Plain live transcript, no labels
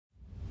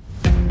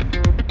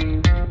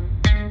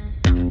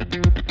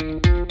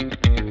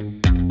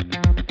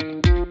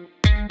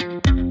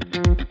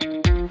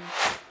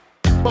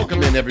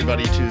in,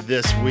 everybody, to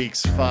this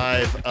week's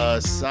Five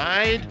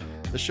Aside,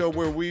 the show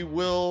where we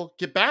will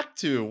get back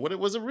to what it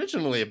was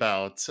originally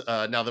about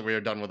now that we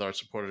are done with our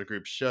supporter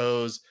group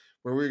shows,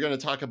 where we're going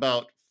to talk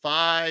about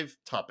 5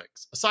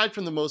 topics, aside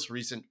from the most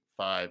recent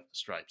 5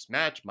 Stripes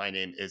match. My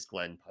name is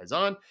Glenn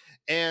Paisan,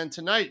 and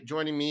tonight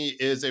joining me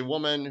is a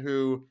woman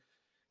who,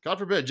 God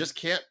forbid, just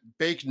can't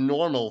bake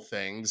normal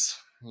things,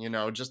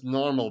 just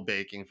normal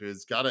baking food.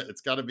 It's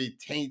gotta be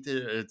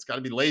tainted, it's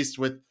gotta be laced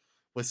with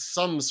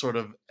some sort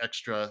of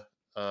extra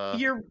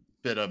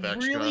bit of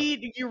extra.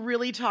 You're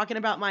really talking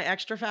about my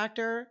extra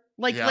factor?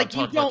 Like you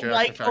about don't your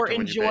like extra or factor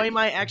when you enjoy bake.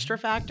 my extra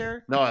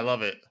factor? No, I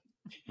love it.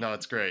 No,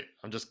 it's great.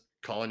 I'm just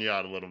calling you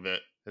out a little bit.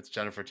 It's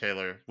Jennifer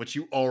Taylor, which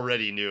you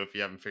already knew if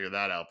you haven't figured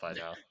that out by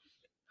now.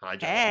 Hi,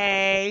 Jennifer.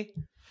 Hey.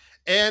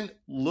 And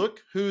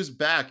look who's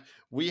back.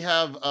 We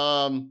have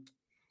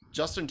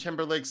Justin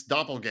Timberlake's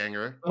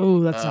doppelganger. Oh,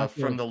 that's not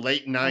from the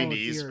late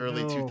 90s,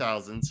 early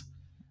 2000s.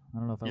 I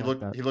don't know if I like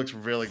that. He looks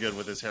really good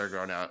with his hair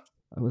grown out.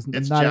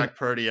 It's Jack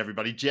Purdy,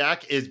 everybody.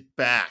 Jack is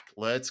back.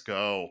 Let's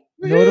go.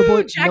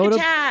 Notably,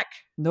 Jack.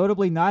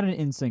 Notably not an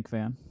NSYNC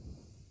fan.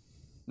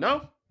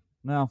 No,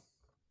 not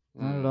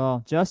at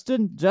all.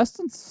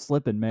 Justin's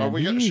slipping, man. Are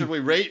we should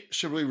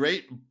we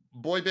rate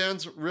boy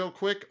bands real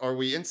quick? Are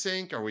we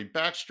NSYNC? Are we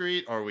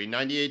Backstreet? Are we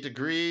 98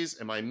 Degrees?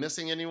 Am I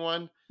missing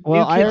anyone?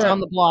 Well, New Kids on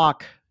the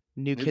Block.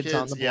 New Kids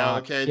on the Block. Yeah,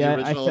 okay. The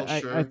original,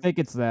 sure. I think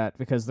it's that,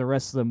 because the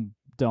rest of them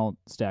don't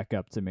stack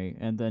up to me,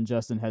 and then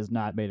Justin has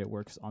not made it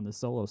work on the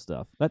solo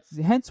stuff. That's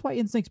hence why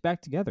NSYNC's back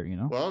together.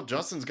 Well,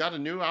 Justin's got a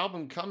new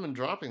album coming,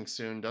 dropping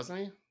soon, doesn't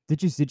he?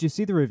 Did you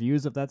see the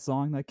reviews of that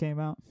song that came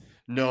out?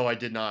 No, I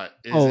did not.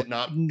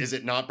 Is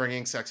it not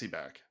bringing sexy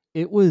back?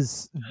 It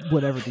was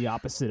whatever the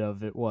opposite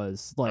of it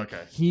was. Like,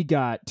 okay. He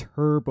got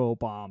turbo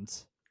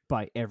bombed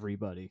by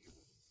everybody.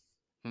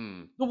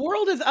 The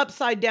world is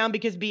upside down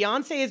because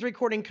Beyonce is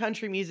recording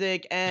country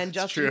music and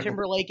Justin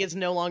Timberlake is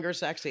no longer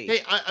sexy.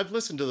 Hey, I've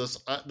listened to this.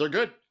 They're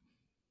good.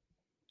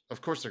 Of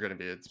course they're going to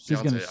be. It's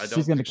Beyonce. I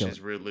don't think she's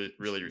really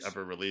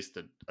ever released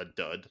a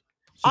dud.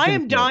 I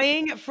am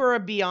dying for a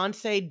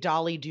Beyonce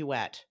Dolly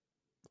duet.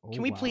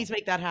 Can we please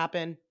make that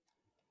happen?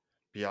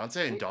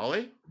 Beyonce and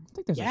Dolly?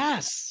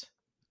 Yes.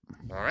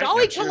 All right,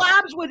 Dolly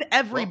collabs with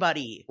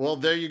everybody. Well,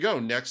 there you go.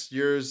 Next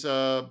year's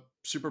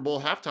Super Bowl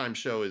halftime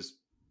show is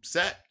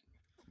set.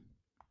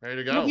 Ready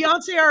to go. Well,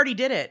 Beyonce already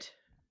did it.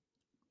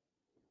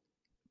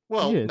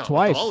 Well, not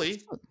twice. With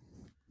Dolly.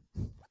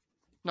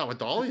 Not with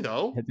Dolly,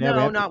 though.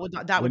 No, not with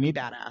that. Would be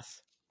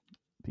badass.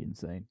 Be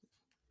insane.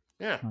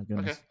 Yeah.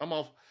 Okay. I'm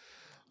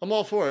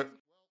all for it.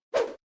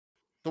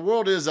 The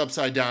world is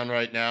upside down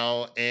right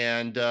now,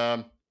 and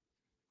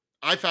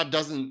IFAB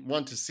doesn't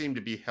want to seem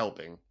to be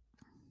helping.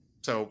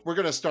 So we're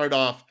going to start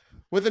off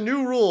with a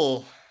new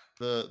rule.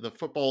 The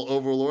football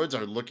overlords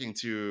are looking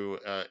to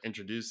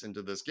introduce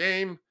into this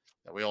game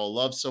that we all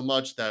love so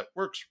much, that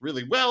works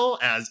really well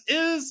as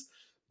is.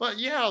 But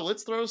yeah,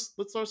 let's throw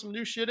some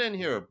new shit in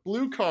here.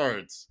 Blue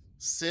cards,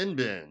 sin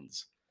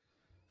bins.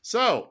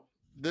 So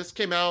this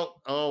came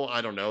out,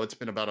 I don't know. It's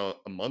been about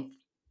a month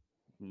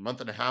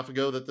and a half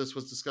ago that this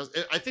was discussed.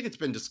 I think it's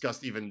been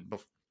discussed even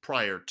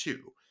prior to.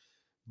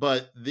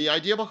 But the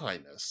idea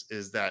behind this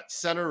is that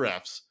center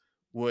refs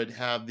would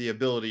have the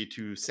ability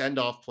to send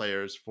off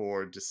players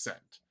for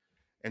dissent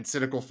and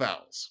cynical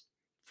fouls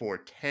for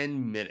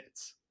 10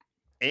 minutes.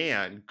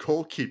 And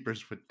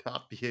goalkeepers would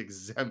not be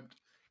exempt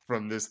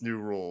from this new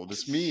rule.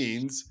 This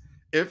means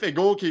if a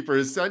goalkeeper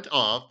is sent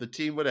off, the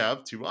team would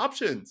have 2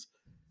 options.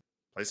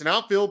 Place an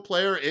outfield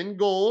player in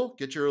goal.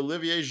 Get your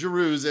Olivier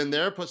Giroux in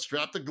there.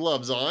 Strap the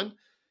gloves on.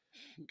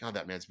 God,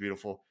 that man's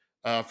beautiful.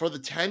 For the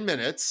 10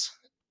 minutes.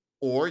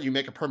 Or you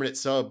make a permanent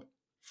sub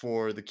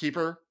for the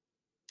keeper.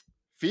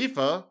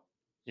 FIFA,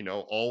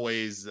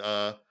 always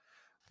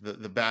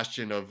the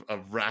bastion of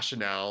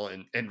rationale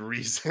and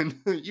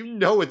reason.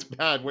 It's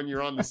bad when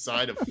you're on the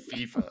side of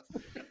FIFA.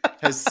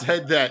 Has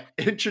said that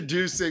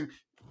introducing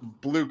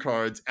blue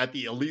cards at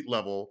the elite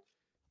level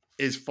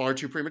is far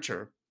too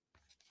premature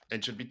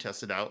and should be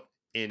tested out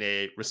in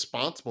a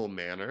responsible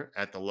manner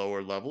at the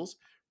lower levels.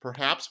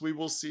 Perhaps we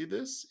will see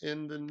this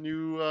in the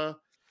new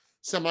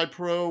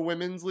semi-pro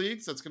women's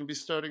leagues that's going to be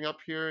starting up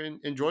here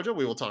in Georgia.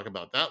 We will talk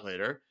about that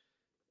later.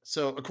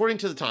 So according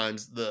to the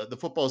Times, the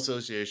Football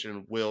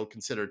Association will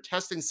consider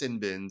testing sin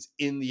bins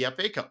in the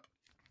FA Cup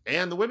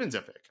and the Women's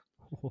FA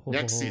Cup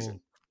next season.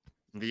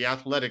 The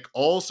Athletic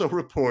also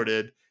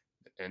reported,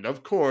 and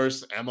of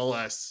course,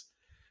 MLS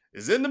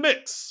is in the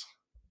mix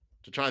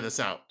to try this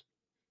out.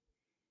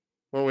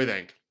 What do we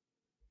think?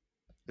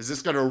 Is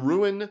this going to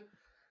ruin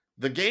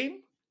the game?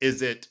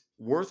 Is it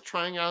worth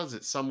trying out? Is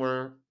it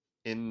somewhere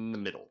in the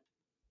middle?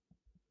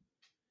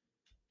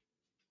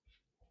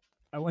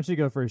 I want you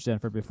to go first,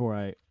 Jennifer, before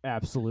I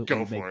absolutely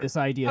make this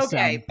idea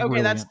sound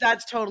Okay,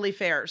 that's totally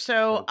fair.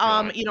 So,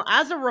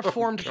 as a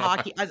reformed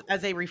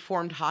as a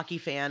reformed hockey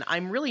fan,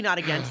 I'm really not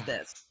against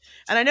this.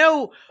 And I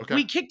know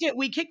we kicked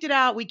it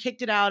out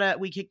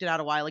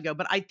a while ago,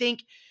 but I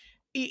think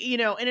in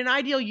an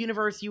ideal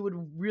universe, you would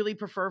really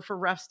prefer for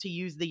refs to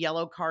use the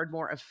yellow card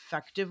more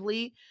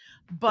effectively.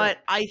 But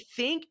I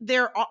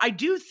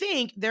do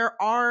think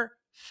there are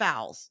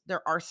fouls.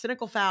 There are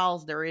cynical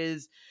fouls. There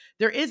is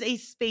a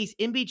space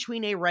in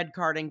between a red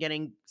card and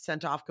getting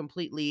sent off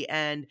completely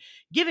and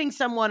giving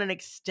someone an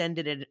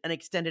extended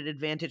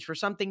advantage for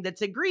something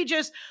that's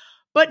egregious,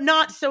 but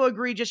not so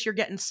egregious you're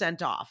getting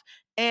sent off.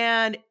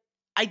 And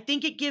I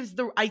think it gives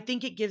the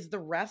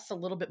refs a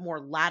little bit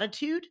more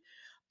latitude,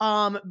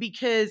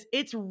 because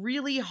it's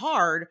really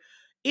hard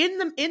in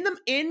the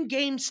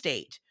in-game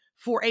state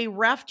for a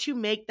ref to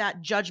make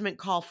that judgment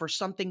call for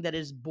something that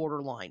is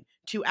borderline,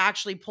 to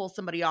actually pull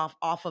somebody off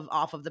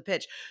of the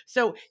pitch.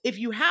 So if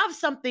you have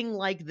something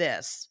like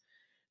this,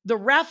 the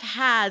ref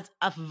has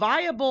a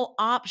viable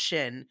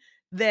option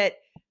that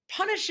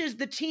punishes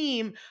the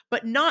team,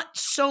 but not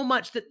so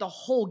much that the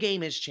whole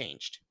game is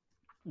changed.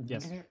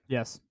 Yes.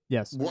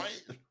 What?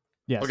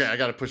 Yes. Okay, I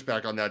got to push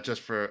back on that just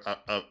for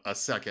a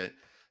second.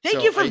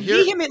 Thank you for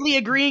vehemently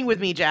agreeing with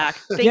me, Jack.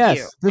 Thank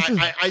you.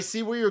 I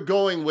see where you're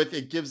going with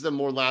it gives them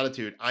more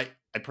latitude. I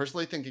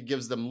personally think it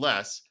gives them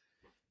less,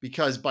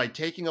 because by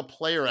taking a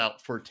player out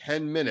for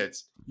 10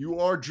 minutes, you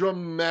are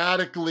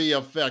dramatically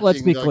affecting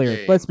the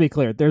game. Let's be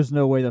clear. There's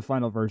no way the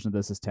final version of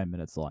this is 10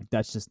 minutes long.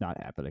 That's just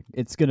not happening.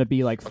 It's going to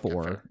be like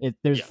 4.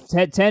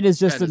 10 is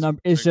just 10 a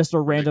number. Is just a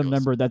random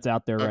number that's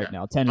out there right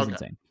now. 10 is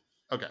insane.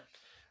 Okay.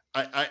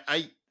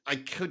 I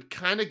could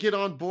kind of get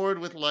on board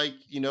with, like,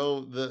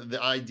 the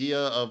idea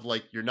of,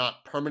 like, you're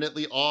not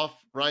permanently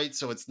off, right?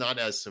 So it's not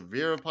as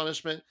severe a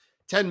punishment.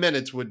 10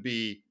 minutes would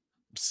be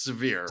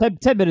severe.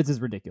 10 minutes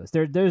is ridiculous.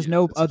 There's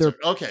no other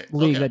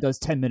league that does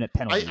 10-minute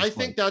penalties. I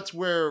think that's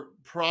where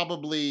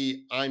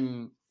probably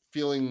I'm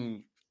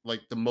feeling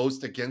like the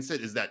most against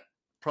it, is that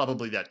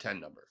probably that 10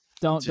 number.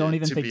 Don't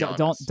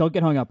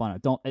get hung up on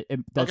it.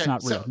 That's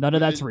not real. None of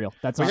that's real.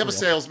 We have a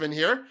salesman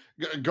here.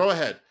 Go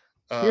ahead.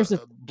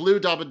 Blue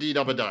dabba dee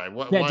dabba die.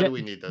 Why do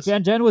we need this?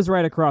 Jen was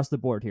right across the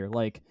board here.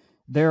 Like,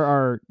 there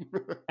are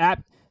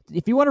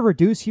if you want to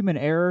reduce human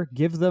error,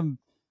 give them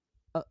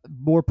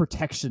more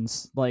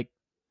protections, like,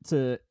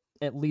 to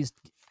at least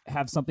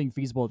have something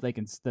feasible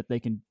that they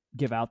can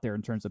give out there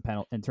in terms of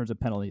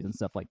penalties and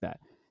stuff like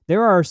that.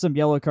 There are some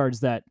yellow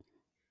cards that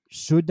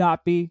should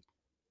not be.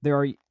 There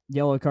are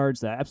yellow cards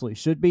that absolutely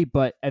should be,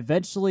 but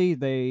eventually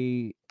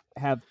they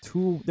have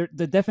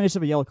the definition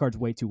of a yellow card is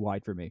way too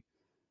wide for me.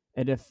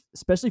 And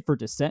especially for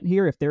dissent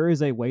here, if there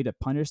is a way to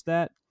punish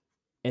that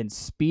and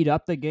speed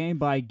up the game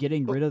by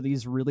getting rid of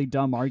these really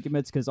dumb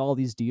arguments, because all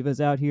these divas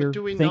out here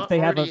think they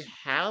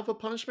have a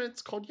punishment.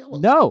 It's called yellow.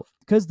 No,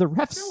 because the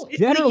refs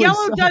generally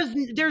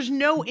the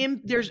yellow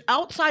there's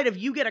outside of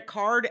you get a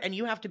card and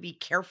you have to be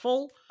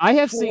careful. I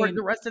have seen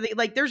the rest of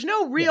there's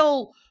no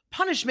real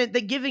punishment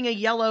that giving a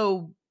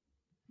yellow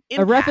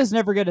impact. A ref is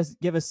never going to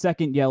give a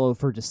second yellow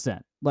for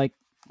dissent. Like,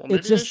 maybe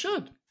they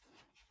should.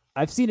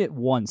 I've seen it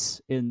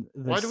once in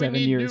the 7 years. Why do we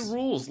need new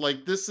rules?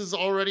 Like, this is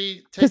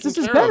already taken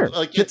care better. of.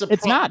 Like, it's a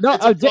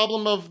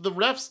problem of the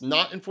refs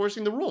not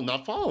enforcing the rule,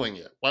 not following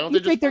it. Why don't they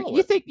just follow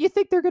it? You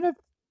think they're gonna?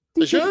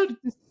 They should.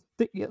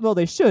 Well,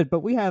 they should, but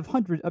we have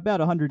about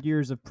 100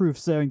 years of proof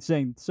showing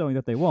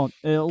that they won't.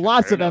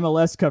 Lots of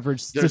MLS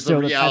coverage. There's the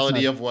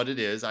reality of what it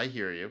is. I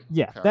hear you.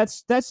 Yeah, okay.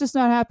 That's just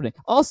not happening.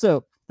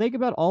 Also, think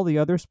about all the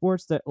other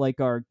sports that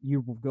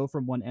you go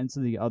from one end to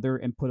the other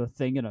and put a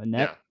thing in a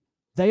net. Yeah.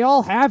 They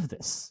all have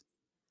this,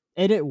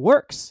 and it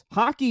works.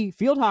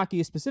 Field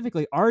hockey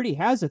specifically, already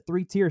has a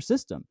 3-tier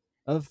system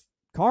of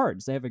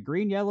cards. They have a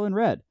green, yellow, and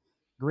red.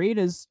 Green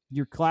is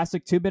your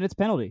classic 2 minutes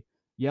penalty.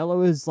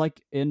 Yellow is,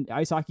 like in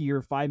ice hockey,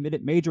 your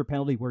 5-minute major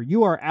penalty where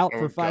you are out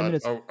for 5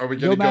 minutes. Are we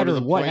going to go to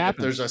the point if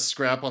there's a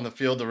scrap on the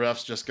field, the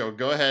refs just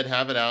go ahead,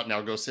 have it out,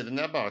 now go sit in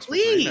that box for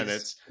 3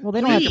 minutes. Well,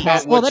 they don't have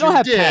pads. They don't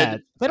have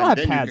pads. They don't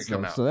have pads,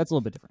 though, so that's a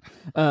little bit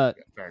different.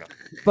 Fair enough.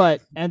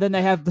 But and then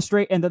they have the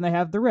straight, and then they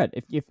have the red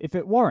if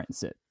it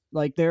warrants it.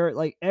 Like,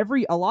 a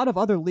lot of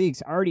other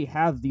leagues already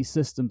have these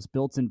systems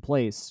built in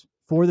place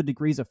for the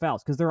degrees of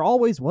fouls, because there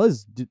always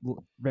was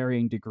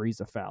varying degrees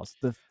of fouls.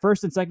 The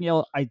first and second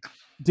yellow, I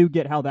do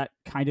get how that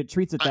kind of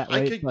treats it that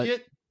way. I could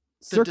get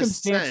the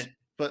dissent,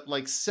 but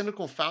like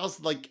cynical fouls,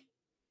 like,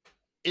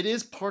 it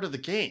is part of the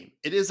game.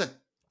 It is a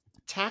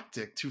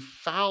tactic to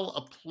foul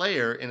a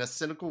player in a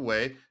cynical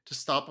way to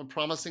stop a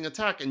promising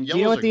attack, and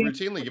yellows are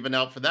routinely given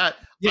out for that.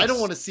 Yes. I don't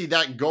want to see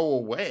that go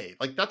away.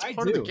 Like, that's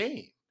part of the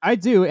game. I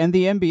do, and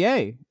the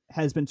NBA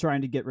has been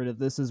trying to get rid of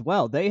this as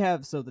well. They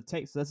have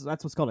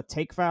that's what's called a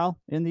take foul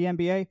in the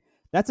NBA.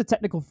 That's a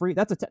technical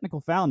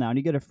foul now, and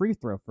you get a free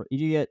throw for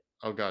you get.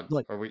 Oh God,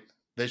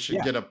 They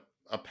should get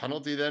a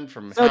penalty then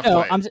from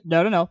halfway.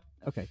 No.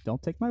 Okay,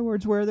 don't take my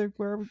words where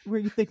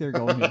you think they're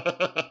going here.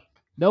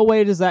 No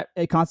way does that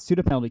constitute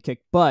a penalty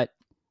kick, but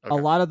a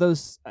lot of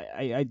those,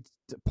 I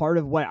part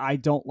of what I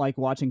don't like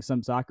watching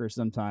some soccer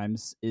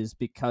sometimes is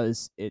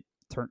because it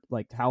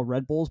like how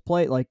Red Bulls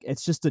play, like,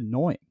 it's just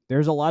annoying.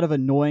 There's a lot of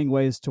annoying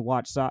ways to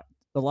watch a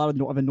lot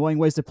of annoying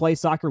ways to play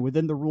soccer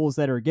within the rules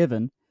that are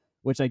given,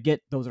 which I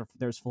get.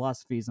 There's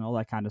philosophies and all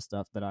that kind of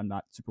stuff that I'm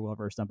not super well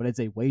versed on, but it's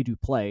a way to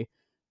play.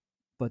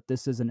 but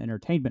this is an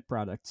entertainment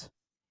product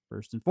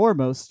first and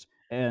foremost.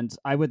 And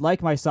I would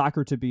like my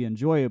soccer to be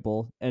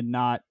enjoyable and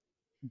not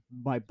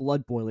my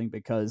blood boiling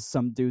because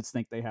some dudes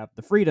think they have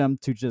the freedom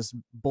to just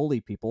bully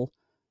people.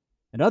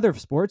 In other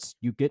sports,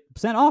 you get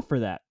sent off for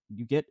that.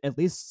 You get at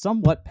least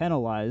somewhat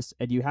penalized,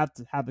 and you have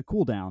to have the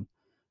cooldown.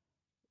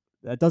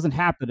 That doesn't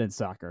happen in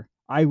soccer.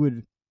 I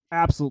would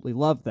absolutely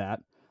love that.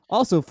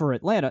 Also for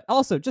Atlanta,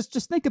 also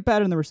just think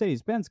about it in the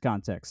Mercedes-Benz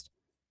context.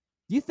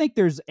 Do you think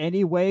there's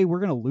any way we're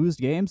going to lose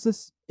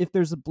games if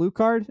there's a blue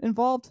card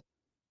involved?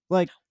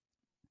 Like,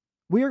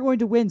 we are going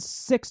to win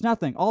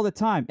 6-0 all the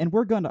time, and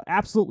we're going to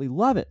absolutely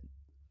love it.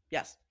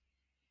 Yes.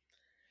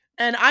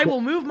 And I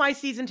will move my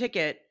season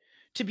ticket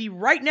to be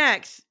right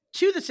next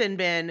to the sin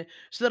bin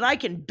so that I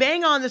can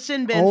bang on the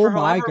sin bin for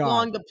however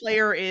long the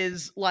player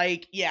is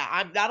like,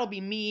 that'll be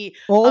me.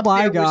 Oh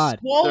my God.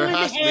 We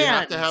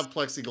have to have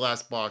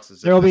plexiglass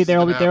boxes. There will be a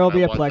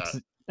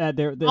plexi.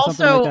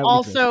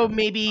 Also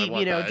maybe,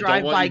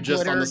 drive by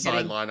just glitter on the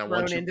sideline. I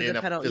want you into in the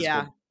a penalty.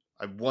 physical.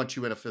 I want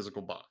you in a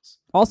physical box.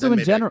 Also,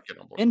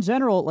 in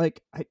general,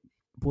 like, I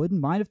wouldn't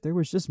mind if there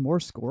was just more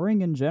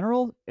scoring in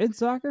general in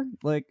soccer.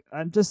 Like,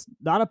 I'm just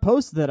not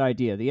opposed to that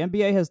idea. The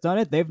NBA has done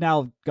it. They've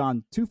now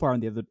gone too far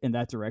in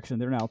that direction.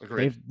 They're now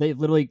they've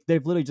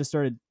literally just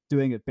started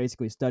doing it,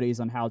 basically studies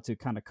on how to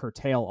kind of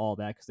curtail all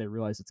that because they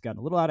realize it's gotten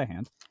a little out of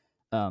hand.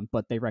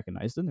 But they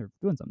recognized it and they're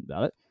doing something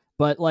about it.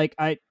 But like,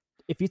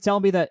 if you tell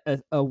me that a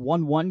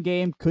 1-1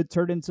 game could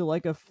turn into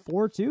like a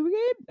 4-2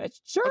 game,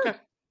 sure. Okay.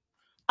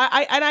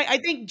 I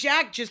think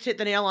Jack just hit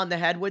the nail on the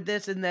head with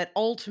this, in that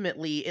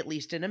ultimately, at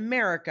least in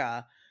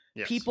America,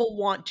 people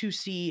want to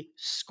see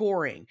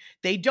scoring.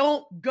 They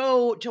don't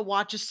go to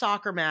watch a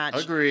soccer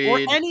match or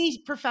any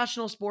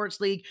professional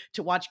sports league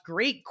to watch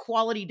great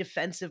quality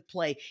defensive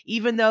play,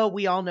 even though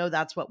we all know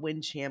that's what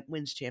wins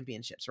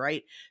championships,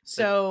 right?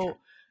 So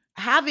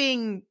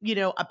having,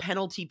 a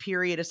penalty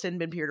period, a sin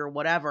bin period, or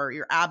whatever,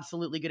 you're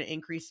absolutely going to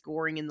increase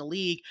scoring in the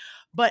league.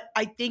 But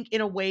I think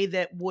in a way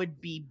that would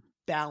be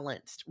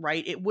balanced,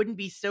 right? It wouldn't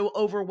be so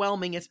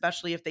overwhelming,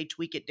 especially if they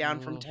tweak it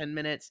down from 10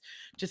 minutes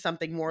to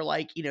something more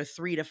like,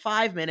 3 to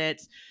 5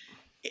 minutes.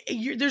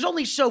 There's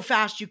only so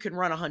fast you can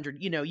run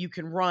 100, you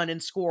can run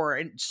and score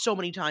and so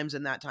many times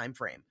in that time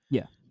frame.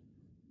 Yeah.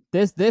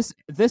 This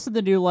is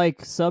the new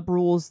like sub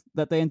rules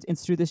that they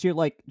institute this year.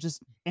 Like,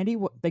 just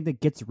anything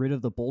that gets rid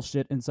of the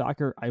bullshit in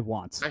soccer, I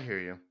want. I hear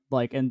you.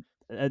 Like, and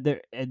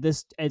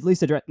this at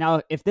least address.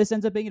 Now, if this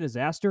ends up being a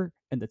disaster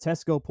and the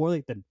tests go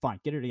poorly, then fine,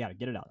 get it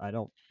out. I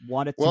don't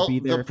want it to be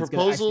there. It's going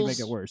to actually make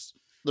it worse.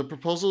 The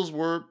proposals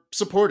were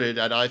supported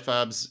at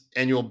IFAB's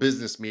annual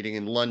business meeting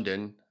in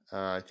London.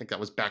 I think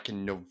that was back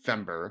in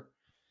November.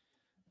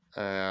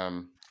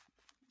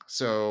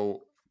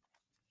 So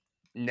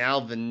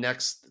now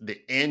the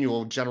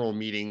annual general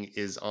meeting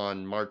is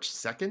on March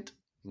 2nd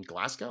in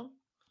Glasgow,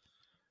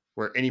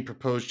 where any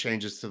proposed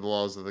changes to the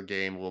laws of the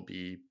game will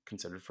be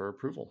considered for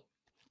approval.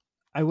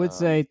 I would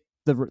say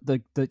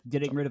the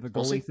getting rid of a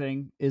goalie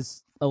thing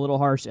is a little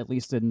harsh, at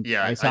least in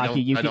ice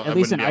hockey.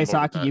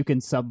 You can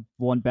sub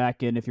one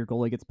back in if your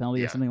goalie gets a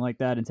penalty or something like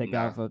that and take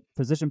out a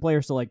position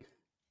player. So like,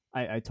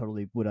 I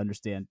totally would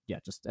understand. Yeah,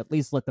 just at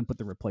least let them put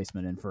the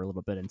replacement in for a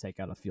little bit and take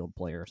out a field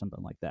player or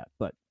something like that.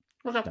 But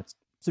that's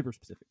super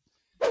specific.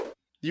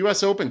 The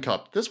U.S. Open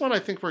Cup. This one I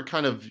think we're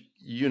kind of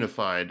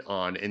unified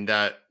on, in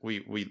that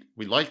we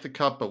like the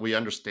cup, but we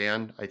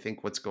understand, I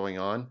think, what's going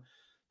on.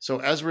 So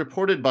as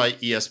reported by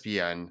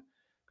ESPN,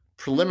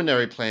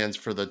 preliminary plans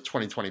for the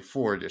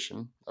 2024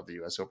 edition of the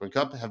U.S. Open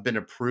Cup have been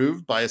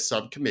approved by a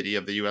subcommittee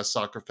of the U.S.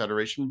 Soccer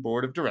Federation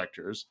Board of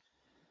Directors,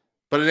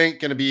 but it ain't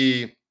going to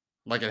be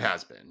like it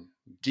has been.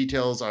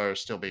 Details are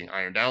still being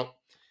ironed out,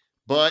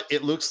 but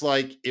it looks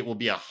like it will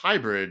be a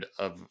hybrid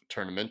of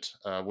tournament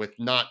with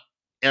not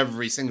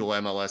every single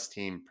MLS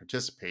team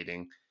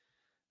participating.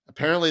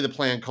 Apparently, the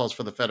plan calls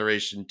for the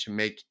Federation to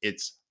make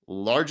its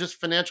largest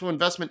financial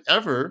investment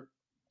ever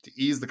to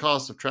ease the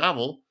cost of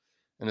travel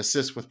and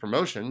assist with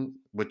promotion,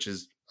 which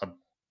is a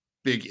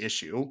big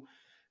issue,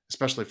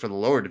 especially for the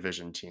lower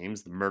division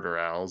teams, the Murder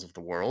Owls of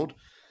the world.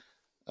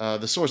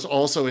 The source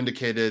also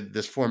indicated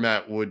this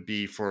format would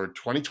be for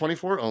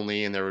 2024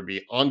 only, and there would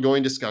be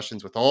ongoing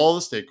discussions with all the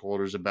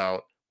stakeholders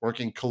about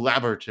working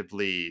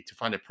collaboratively to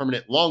find a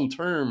permanent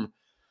long-term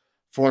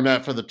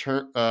format for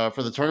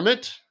the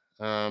tournament.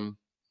 In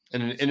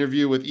an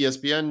interview with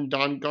ESPN,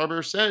 Don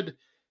Garber said,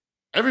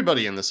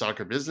 "Everybody in the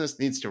soccer business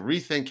needs to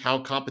rethink how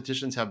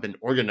competitions have been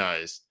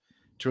organized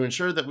to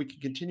ensure that we can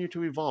continue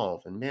to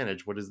evolve and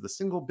manage what is the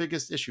single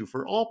biggest issue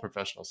for all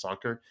professional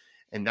soccer,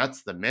 and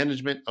that's the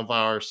management of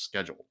our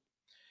schedule."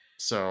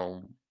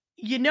 So,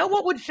 you know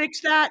what would fix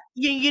that?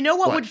 You know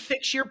what would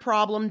fix your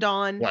problem,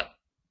 Don? What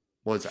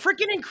was that?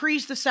 Freaking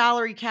increase the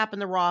salary cap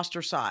and the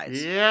roster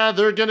size. Yeah,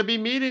 they're going to be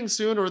meeting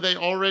soon, or they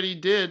already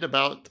did,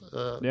 about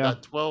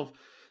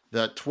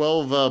that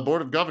 12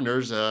 board of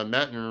governors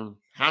met and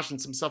hashing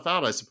some stuff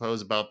out, I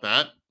suppose, about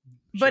that.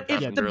 But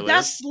if the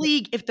best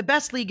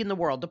league in the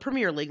world, the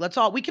Premier League,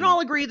 we can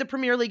all agree the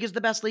Premier League is the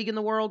best league in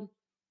the world.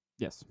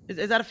 Yes.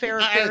 Is that a fair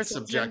It's assessment?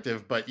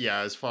 subjective, but yeah,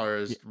 as far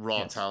as raw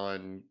yes.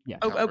 talent, Yeah.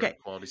 Oh, okay.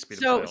 quality,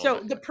 speed of play,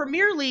 So the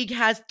Premier League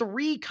has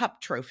 3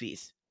 cup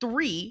trophies.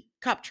 3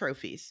 cup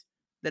trophies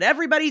that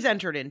everybody's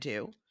entered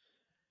into.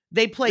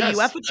 They play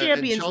UEFA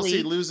Champions and Chelsea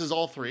League. loses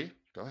all 3.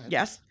 Go ahead.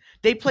 Yes.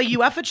 They play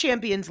UEFA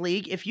Champions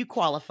League if you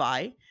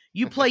qualify.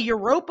 You play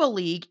Europa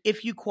League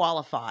if you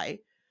qualify.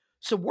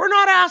 So we're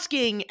not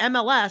asking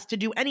MLS to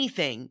do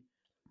anything.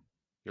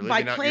 You're By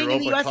leaving out playing in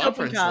the Europa US Open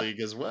Conference Cup,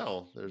 League as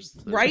well. There's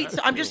right? So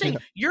I'm just saying,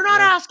 you're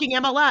not asking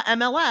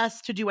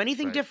MLS to do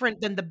anything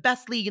different than the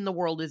best league in the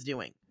world is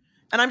doing.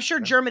 And I'm sure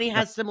Germany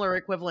has similar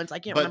equivalents. I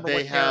can't remember what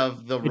they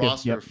have the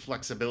roster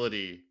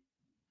flexibility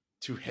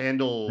to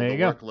handle the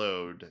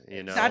workload,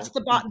 you know. That's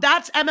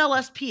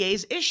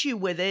MLSPA's issue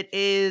with it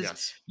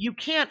is you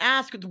can't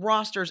ask the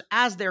rosters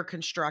as they're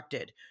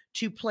constructed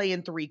to play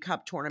in 3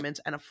 cup tournaments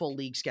and a full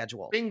league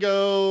schedule.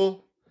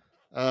 Bingo.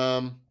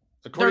 According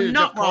to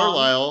Jeff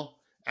Carlisle,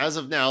 as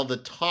of now, the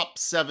top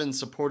 7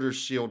 Supporters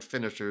Shield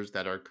finishers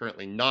that are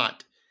currently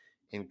not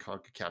in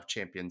CONCACAF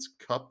Champions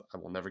Cup, I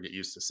will never get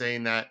used to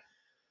saying that,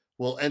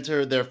 will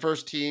enter their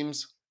first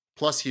teams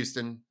plus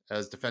Houston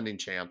as defending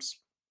champs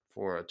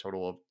for a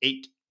total of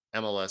 8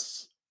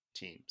 MLS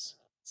teams.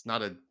 It's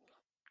not a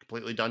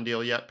completely done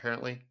deal yet,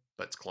 apparently,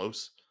 but it's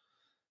close.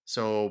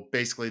 So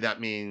basically that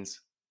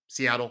means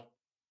Seattle,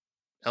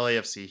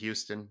 LAFC,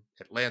 Houston,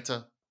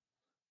 Atlanta,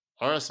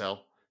 RSL,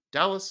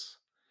 Dallas,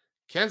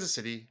 Kansas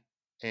City,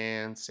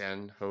 and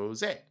San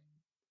Jose.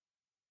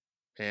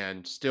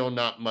 And still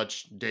not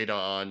much data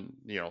on,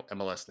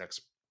 MLS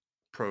Next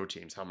Pro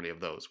teams, how many of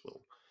those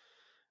will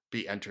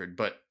be entered.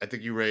 But I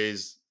think you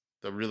raise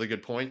the really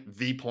good point.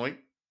 The point.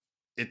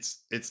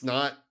 It's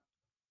not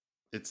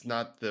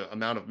the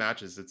amount of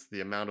matches, it's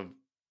the amount of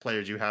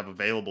players you have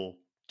available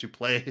to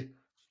play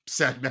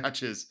said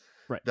matches.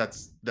 Right.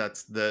 That's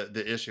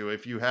the issue.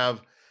 If you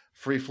have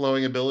free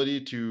flowing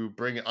ability to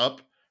bring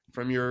up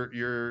from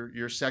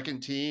your second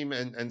team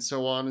and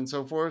so on and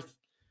so forth,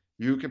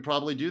 you can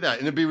probably do that.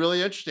 And it'd be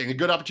really interesting. A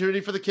good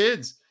opportunity for the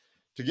kids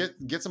to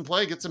get some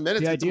play, get some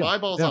minutes, get some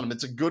eyeballs on them.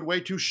 It's a good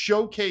way to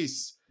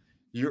showcase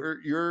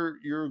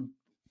your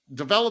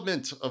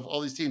development of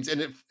all these teams.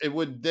 And it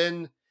would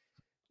then,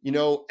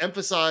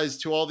 emphasize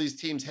to all these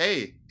teams,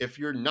 hey, if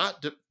you're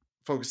not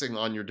focusing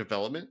on your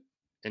development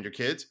and your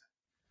kids,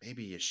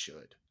 maybe you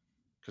should.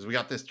 Because we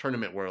got this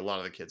tournament where a lot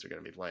of the kids are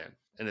going to be playing.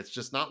 And it's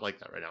just not like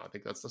that right now. I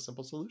think that's the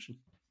simple solution.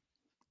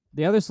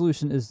 The other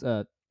solution is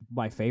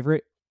my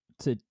favorite.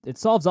 It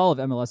solves all of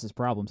MLS's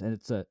problems, and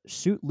it's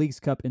shoot Leagues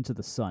Cup into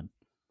the sun.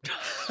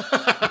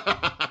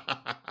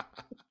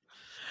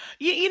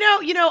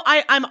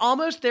 I'm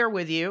almost there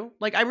with you.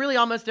 Like, I'm really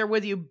almost there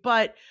with you,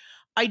 but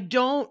I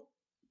don't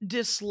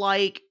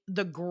dislike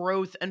the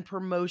growth and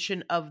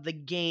promotion of the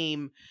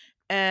game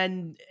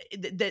and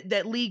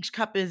that Leagues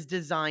Cup is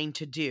designed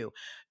to do.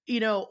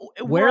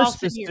 Where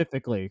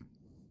specifically?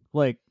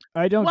 Like,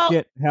 I don't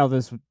get how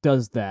this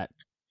does that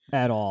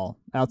at all.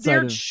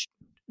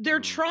 They're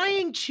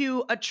trying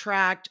to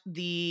attract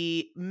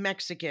the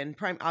Mexican,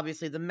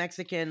 obviously the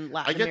Mexican,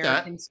 Latin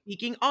American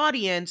speaking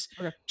audience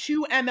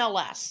to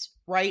MLS,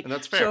 right? And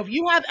that's fair. So if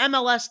you have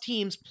MLS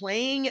teams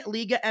playing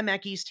Liga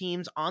MX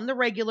teams on the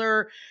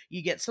regular,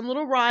 you get some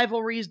little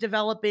rivalries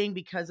developing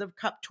because of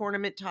cup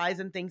tournament ties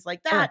and things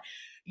like that.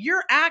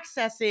 You're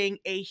accessing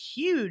a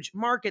huge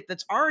market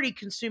that's already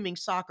consuming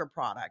soccer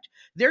product.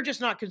 They're just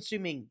not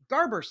consuming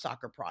Garber's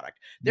soccer product.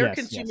 They're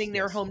consuming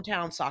their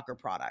hometown soccer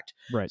product.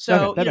 Right.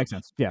 So that makes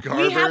sense. Yeah.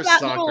 Garber's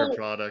soccer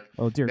product.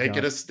 Oh, dear God. Make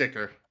it a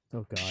sticker.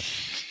 Oh, God.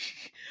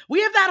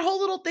 We have that whole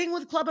little thing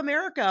with Club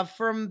America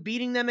from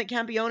beating them at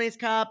Campeones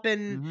Cup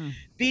and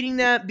beating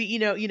them,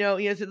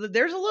 so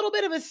there's a little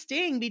bit of a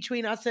sting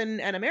between us and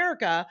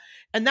America.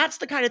 And that's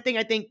the kind of thing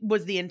I think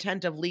was the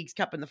intent of Leagues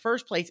Cup in the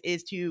first place,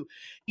 is to,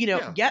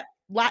 get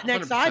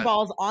Latinx 100%.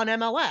 eyeballs on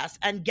MLS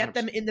and get 100%.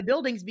 them in the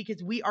buildings,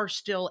 because we are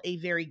still a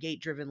very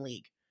gate-driven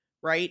league,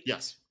 right?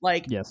 Yes.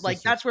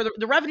 That's where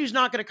the revenue's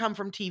not going to come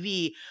from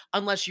TV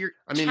unless you're.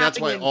 I mean, that's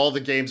why all the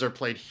games are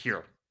played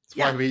here.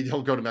 That's why we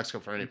don't go to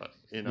Mexico for anybody,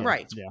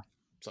 Right. Yeah.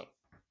 So,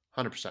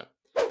 100%.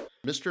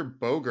 Mr.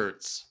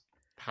 Bogert's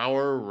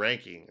power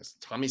rankings,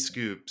 Tommy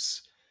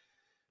Scoops,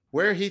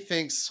 where he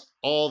thinks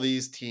all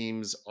these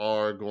teams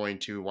are going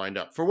to wind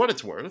up. For what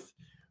it's worth,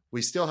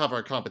 we still have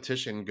our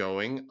competition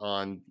going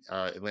on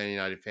Atlanta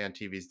United Fan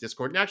TV's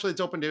Discord. And actually,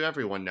 it's open to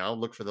everyone now.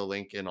 Look for the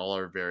link in all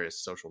our various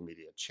social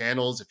media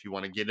channels. If you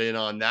want to get in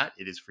on that,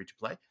 it is free to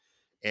play.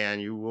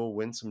 And you will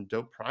win some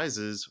dope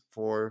prizes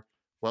for,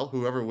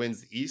 whoever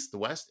wins the East, the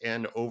West,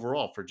 and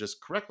overall for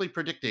just correctly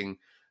predicting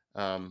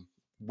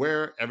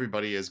where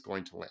everybody is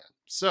going to land.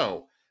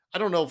 So I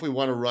don't know if we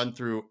want to run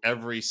through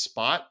every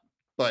spot,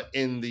 but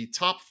in the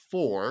top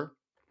 4,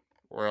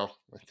 I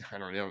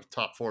don't know if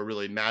top 4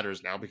 really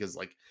matters now, because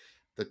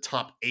the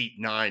top 8,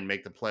 9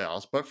 make the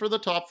playoffs. But for the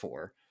top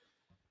 4,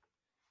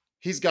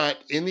 he's got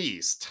in the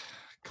East,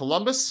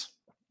 Columbus.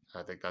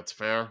 I think that's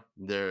fair.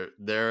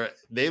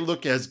 They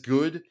look as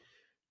good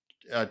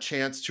a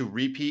chance to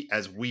repeat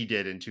as we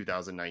did in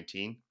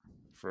 2019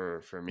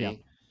 for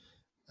me.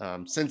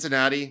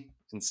 Cincinnati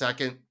in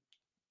second,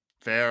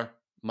 fair.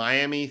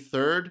 Miami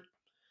third.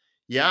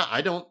 Yeah,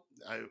 I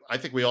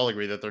think we all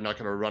agree that they're not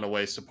going to run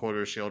away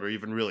Supporters Shield or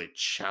even really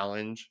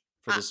challenge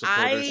for the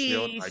Supporters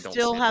Shield. I don't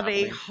still see it have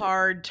happening. a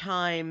hard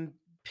time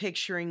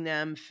picturing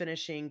them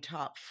finishing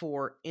top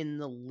 4 in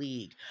the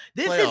league.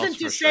 This Playoffs isn't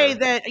to for say sure.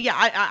 that,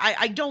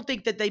 I don't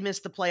think that they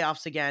missed the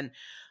playoffs again.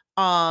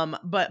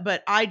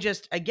 But I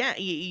just, again,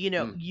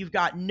 you've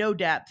got no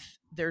depth.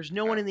 There's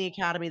no one in the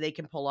academy they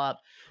can pull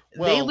up.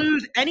 They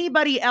lose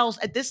anybody else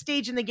at this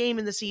stage in the game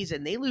in the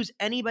season. They lose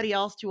anybody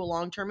else to a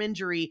long-term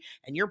injury,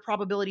 and your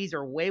probabilities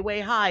are way,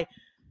 way high.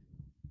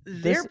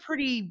 They're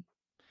pretty.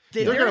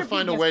 They're going to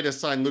find a way to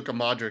sign Luka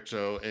Modric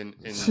though in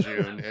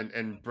June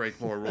and break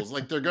more rules.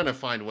 Like, they're going to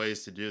find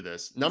ways to do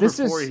this. Number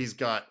 4, he's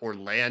got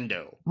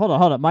Orlando. Hold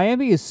on.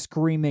 Miami is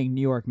screaming New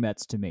York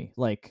Mets to me.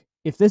 Like,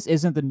 if this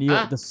isn't the New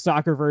York, the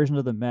soccer version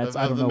of the Mets,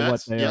 I don't know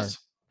what they are.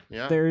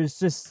 Yeah, there's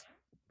just.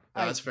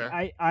 That's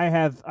fair.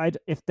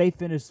 If they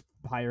finish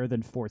higher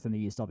than 4th in the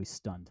East, I'll be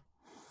stunned.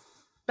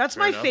 That's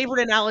my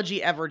favorite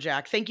analogy ever,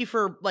 Jack. Thank you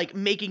for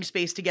making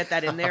space to get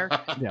that in there.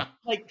 Yeah.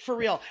 Like, for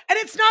real. And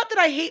it's not that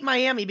I hate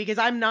Miami, because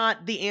I'm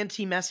not the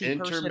anti-Messi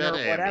person or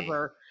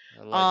whatever.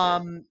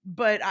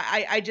 But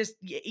I just,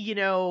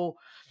 I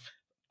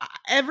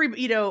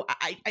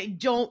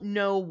don't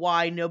know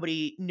why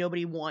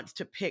nobody wants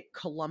to pick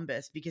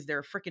Columbus, because they're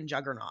a freaking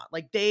juggernaut.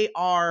 Like,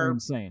 they're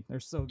insane. They're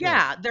so good.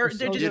 Yeah, they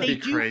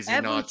do crazy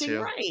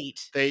everything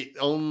right. They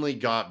only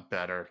got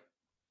better.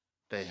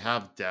 They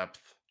have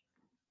depth.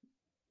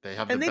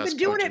 And they've been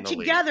doing it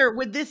together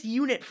with this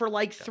unit for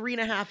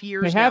 3.5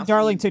 years. They have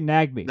Darlington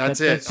Nagbe.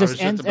 That's it.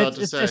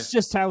 It's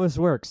just how this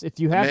works. If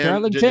you have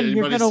Darlington,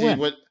 you're going to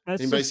win.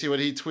 Anybody see what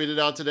he tweeted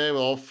out today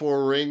with all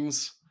 4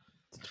 rings?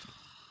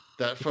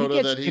 That photo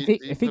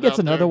if he gets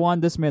another one,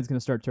 this man's going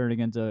to start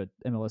turning into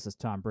MLS's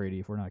Tom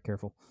Brady if we're not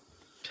careful.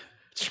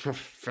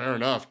 Fair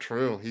enough.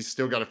 True. He's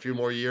still got a few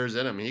more years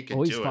in him. He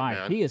can do fine.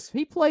 it, man.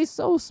 He plays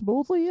so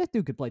smoothly. That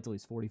dude could play till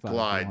he's 45.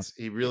 Glides.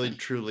 He really,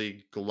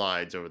 truly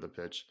glides over the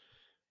pitch.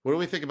 What do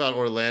we think about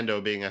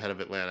Orlando being ahead of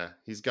Atlanta?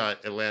 He's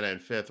got Atlanta in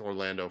 5th,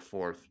 Orlando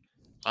 4th.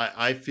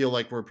 I feel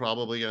like we're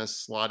probably going to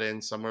slot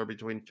in somewhere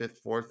between 5th,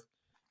 4th.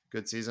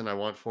 Good season. I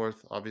want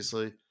 4th,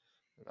 obviously.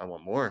 I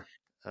want more.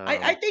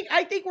 I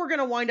think we're going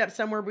to wind up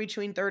somewhere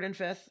between 3rd and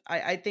 5th.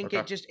 I think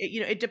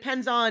it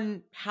depends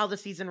on how the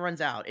season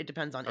runs out. It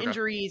depends on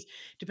injuries.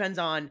 Depends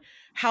on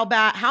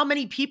how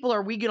many people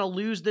are we going to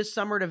lose this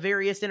summer to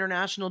various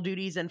international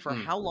duties, and for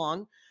how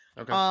long.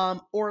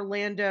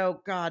 Orlando,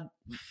 God.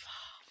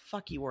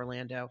 Fuck you,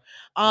 Orlando.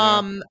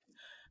 All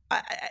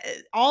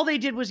they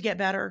did was get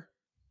better.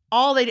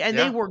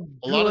 They were good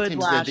a lot of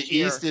teams last did. The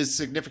year. East is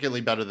significantly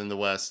better than the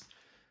West.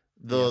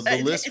 The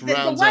list rounds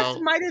out. The West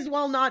out. might as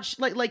well not.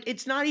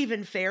 It's not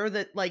even fair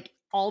that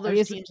all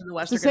those teams in the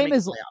West are going to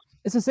make the playoffs.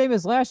 It's the same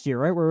as last year,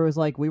 right? Where it was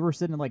we were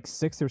sitting in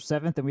 6th or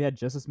 7th, and we had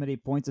just as many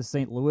points as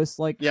St. Louis.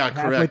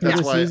 Halfway through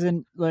the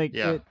season.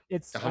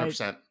 It's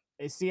 100%.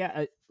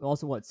 Seattle.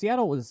 Also, what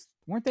Seattle was.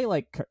 Weren't they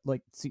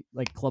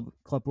Club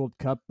World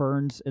Cup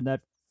burned in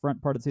that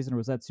front part of the season, or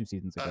was that 2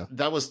 seasons ago?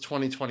 That was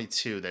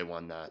 2022. They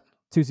won that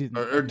 2 seasons,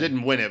 or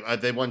didn't win it.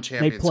 They won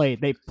champions.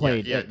 They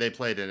played. Yeah, they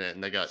played in it,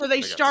 and they got. So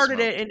they started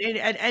it and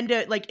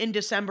ended in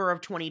December of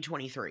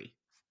 2023,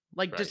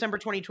 December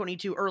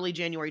 2022, early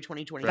January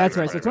 2023. That's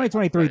right. So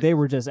 2023, they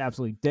were just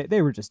absolutely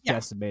they were just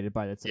decimated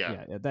by that.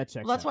 Yeah, that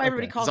checks. Well, that's why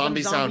everybody calls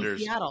Zombie them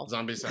Sounders. Seattle.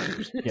 Zombie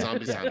Sounders.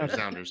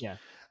 Sounders. Yeah.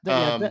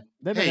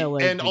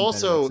 And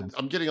also,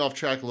 I'm getting off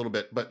track a little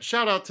bit, but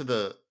shout out to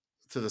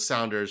the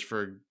Sounders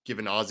for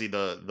giving Ozzy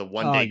the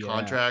 1-day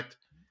contract.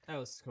 That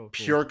was so cool.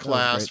 Pure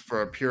class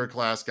for a pure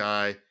class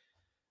guy.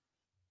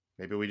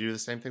 Maybe we do the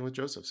same thing with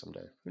Joseph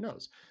someday. Who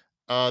knows?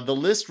 The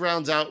list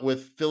rounds out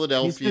with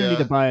Philadelphia. He's going to need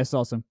to buy us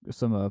all some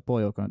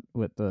pollo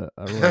with the.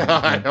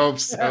 I hope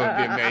so. It'd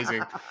be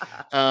amazing.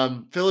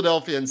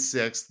 Philadelphia in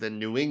 6th, then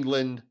New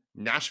England,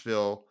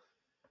 Nashville,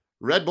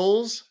 Red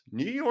Bulls,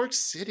 New York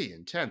City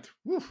in 10th.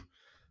 Woo.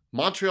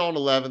 Montreal in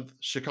 11th,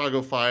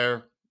 Chicago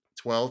Fire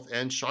 12th,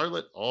 and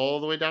Charlotte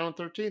all the way down in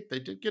 13th. They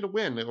did get a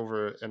win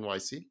over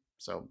NYC,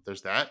 so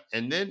there's that.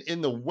 And then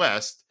in the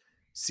West,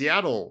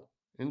 Seattle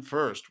in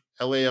 1st,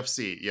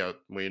 LAFC. Yeah,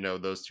 we know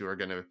those two are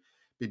going to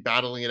be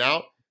battling it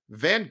out.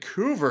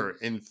 Vancouver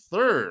in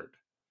 3rd.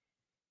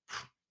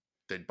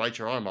 They'd bite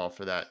your arm off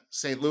for that.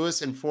 St.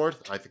 Louis in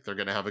 4th. I think they're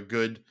going to have a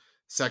good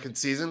second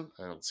season.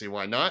 I don't see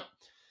why not.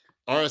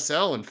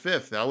 RSL in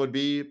 5th. That would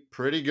be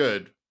pretty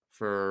good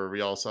for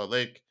Real Salt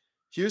Lake.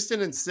 Houston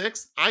in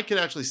 6th. I could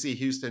actually see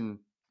Houston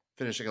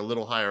finishing a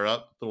little higher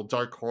up, little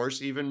dark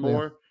horse even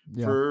more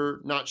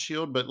for not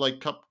Shield, but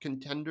cup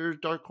contenders,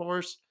 dark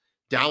horse.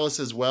 Dallas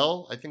as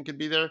well, I think could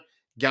be there.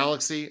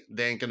 Galaxy,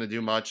 they ain't going to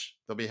do much.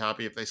 They'll be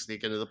happy if they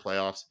sneak into the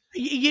playoffs.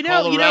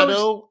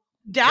 Colorado,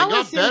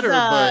 Dallas they got better,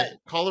 but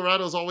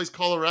Colorado's always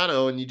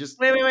Colorado, and you just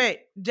wait.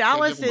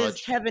 Dallas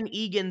is Kevin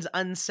Egan's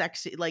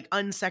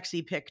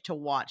unsexy pick to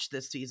watch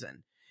this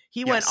season.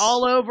 He went Yes,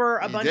 all over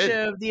a he bunch did.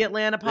 of the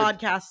Atlanta Did.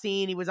 podcast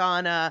scene. He was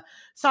on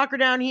Soccer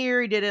Down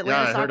Here. He did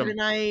Atlanta I heard Soccer him.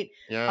 Tonight.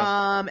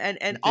 Yeah. And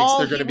He thinks all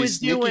they're he gonna be was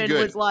sneaky doing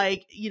good. was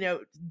like,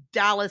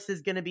 Dallas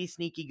is going to be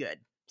sneaky good.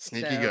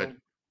 Sneaky good.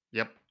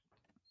 Yep.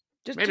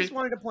 Just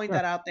wanted to point Sure.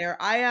 that out there.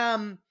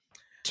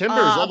 Timbers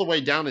all the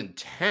way down in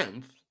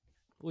 10th.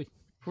 Oy.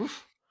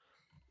 Oof.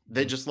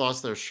 They just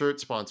lost their shirt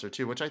sponsor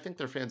too, which I think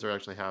their fans are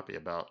actually happy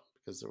about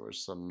because there were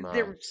some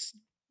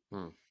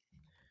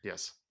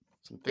yes,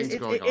 some things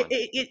going on.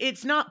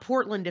 It's not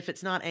Portland if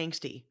it's not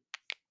angsty.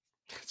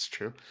 That's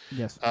true.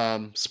 Yes.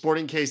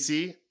 Sporting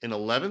KC in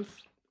 11th.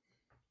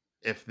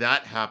 If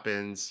that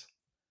happens,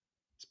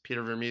 is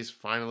Peter Vermees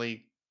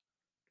finally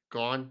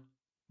gone?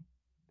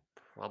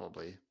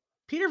 Probably.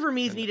 Peter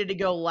Vermees needed to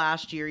go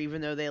last year,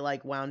 even though they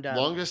wound up.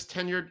 Longest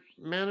tenured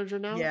manager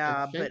now?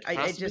 Yeah, but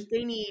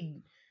they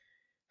need.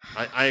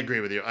 I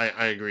agree with you.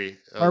 I agree.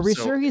 Are we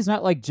sure he's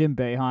not like Jim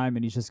Boeheim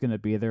and he's just going to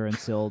be there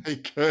until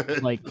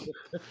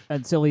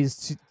until he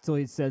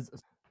says,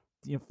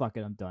 fuck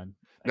it, I'm done.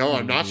 No,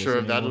 I'm not sure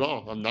of that at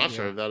all. I'm not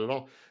sure of that at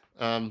all.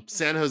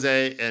 San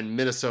Jose and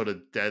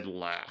Minnesota dead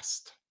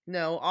last.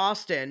 No,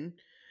 Austin.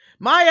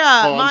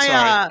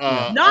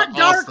 Not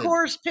dark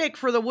horse pick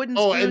for the wooden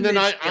spoon. Oh, and then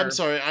I'm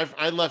sorry,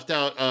 I left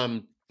out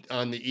on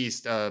the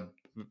East,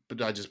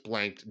 but I just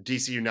blanked.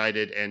 DC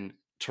United and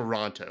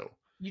Toronto.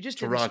 You just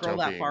didn't scroll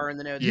that far in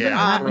the notes.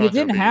 Yeah, you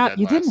didn't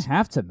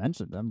have to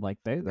mention them. Like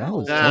that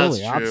was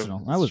totally optional.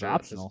 That was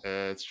optional.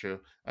 That's true.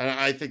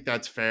 I think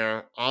that's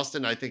fair.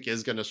 Austin, I think,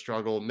 is going to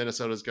struggle.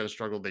 Minnesota's going to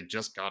struggle. They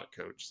just got a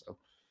coach. So,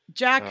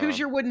 Jack, who's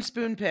your wooden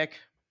spoon pick?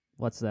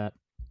 What's that?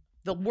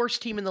 The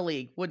worst team in the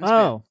league. Wooden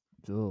spoon.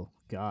 Oh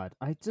God!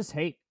 I just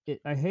hate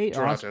it. I hate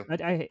Toronto.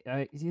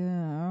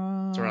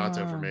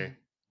 Toronto for me.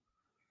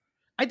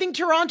 I think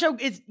Toronto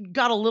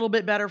got a little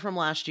bit better from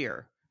last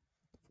year.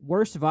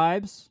 Worst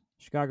vibes.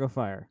 Chicago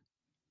Fire.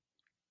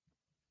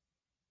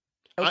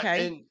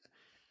 Okay.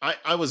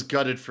 I was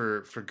gutted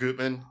for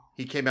Gutman.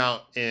 He came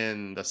out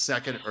in the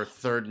 2nd or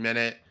 3rd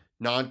minute,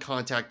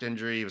 non-contact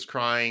injury. He was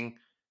crying.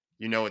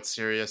 It's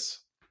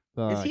serious.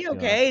 Is he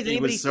okay? Is he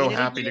was so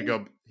happy anything? to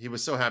go. He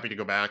was so happy to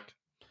go back,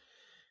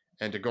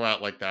 and to go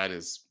out like that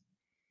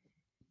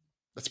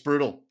that's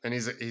brutal. And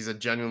he's a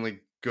genuinely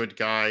good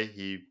guy.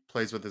 He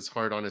plays with his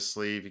heart on his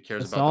sleeve. He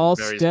cares about all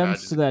the various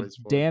stems to that badges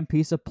he plays for. damn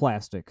piece of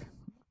plastic.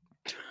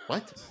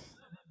 What?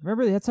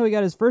 Remember, that's how he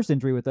got his first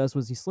injury with us.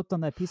 Was he slipped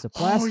on that piece of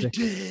plastic?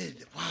 Oh, he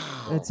did.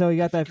 Wow. That's how he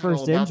got that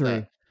first injury.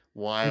 That.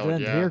 Wild.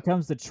 And then here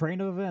comes the train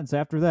of events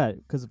after that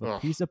because of a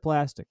piece of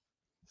plastic.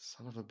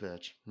 Son of a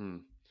bitch. All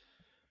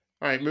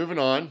right, moving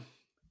on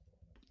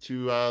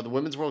to the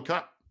Women's World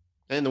Cup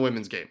and the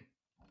women's game,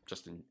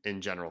 just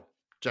in general.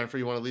 Jennifer,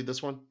 you want to lead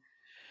this one?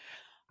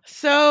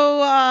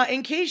 So,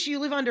 in case you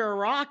live under a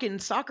rock in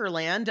soccer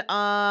land,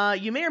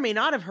 you may or may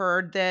not have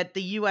heard that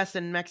the U.S.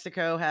 and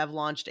Mexico have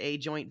launched a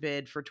joint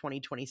bid for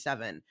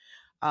 2027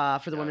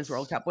 for the Women's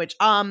World Cup, which,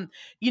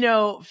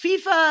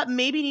 FIFA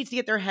maybe needs to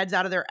get their heads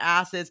out of their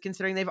asses,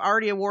 considering they've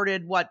already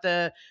awarded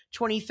the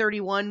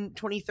 2031,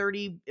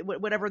 2030,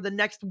 whatever the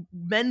next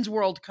Men's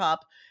World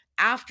Cup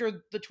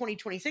after the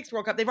 2026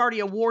 World Cup, they've already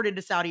awarded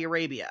to Saudi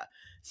Arabia.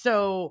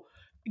 So,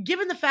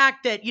 given the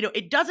fact that,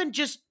 it doesn't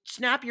just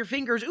snap your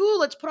fingers, ooh,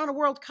 let's put on a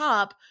World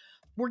Cup,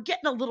 we're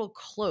getting a little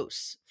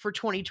close for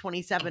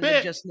 2027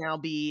 to just now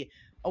be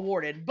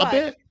awarded.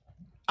 But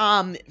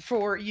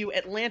for you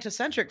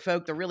Atlanta-centric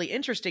folk, the really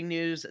interesting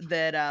news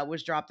that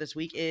was dropped this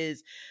week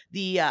is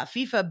the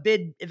FIFA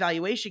Bid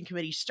Evaluation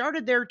Committee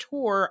started their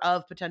tour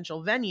of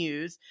potential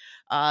venues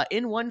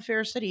in one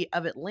fair city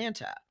of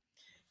Atlanta.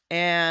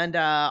 And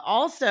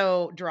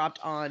also dropped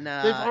on...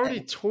 They've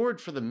already toured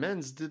for the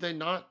men's, did they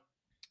not?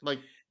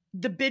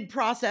 The bid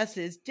process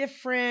is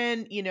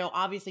different.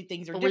 Obviously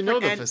things are different. We know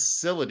the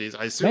facilities.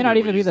 I assume may not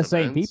even be the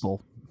same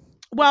people.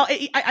 Well,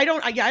 I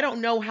don't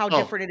know how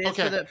different it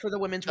is for the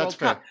Women's World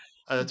Cup.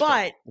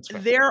 But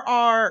there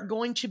are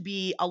going to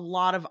be a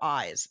lot of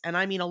eyes, and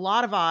I mean a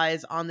lot of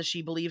eyes on the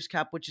She Believes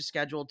Cup, which is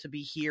scheduled to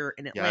be here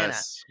in Atlanta.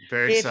 Yes,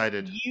 very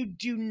excited. If you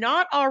do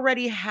not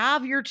already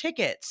have your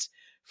tickets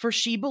for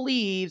She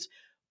Believes,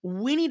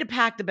 we need to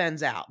pack the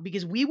Benz out,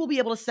 because we will be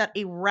able to set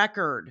a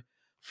record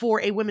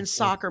for a women's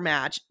soccer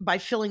match by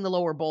filling the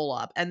lower bowl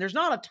up. And there's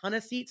not a ton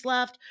of seats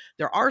left.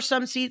 There are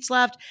some seats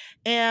left.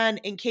 And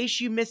in case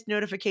you missed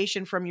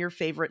notification from your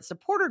favorite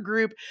supporter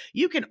group,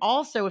 you can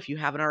also, if you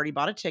haven't already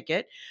bought a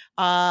ticket,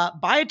 buy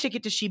a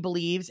ticket to She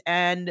Believes,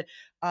 and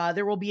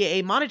there will be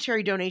a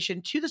monetary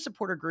donation to the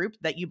supporter group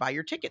that you buy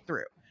your ticket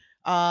through.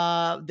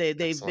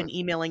 They've been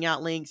emailing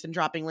out links and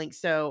dropping links,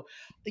 so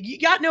you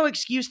got no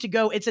excuse to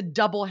go. It's a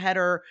double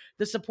header.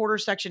 The supporter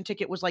section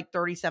ticket was like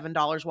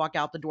 $37. Walk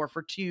out the door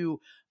for 2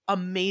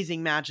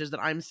 amazing matches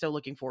that I'm so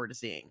looking forward to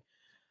seeing.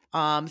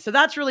 So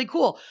that's really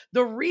cool.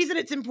 The reason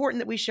it's important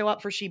that we show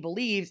up for She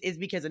Believes is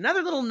because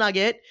another little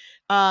nugget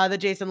that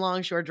Jason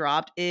Longshore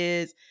dropped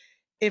is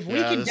if we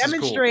can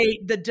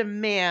demonstrate the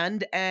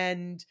demand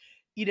and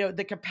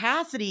the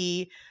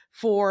capacity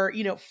for,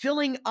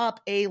 filling up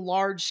a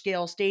large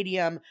scale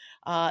stadium,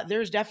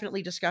 there's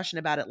definitely discussion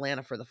about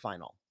Atlanta for the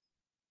final.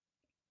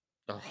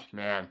 Oh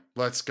man,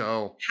 let's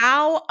go.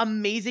 How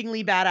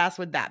amazingly badass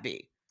would that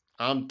be?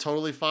 I'm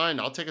totally fine.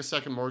 I'll take a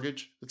second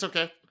mortgage. It's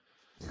okay.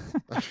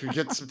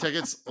 Get some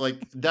tickets like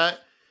that.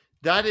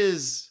 That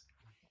is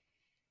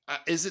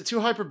it too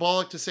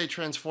hyperbolic to say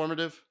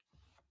transformative?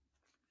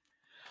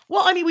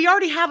 Well, I mean, we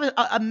already have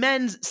a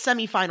men's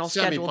semifinal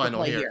scheduled to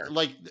play here.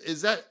 Like,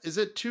 is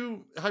it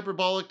too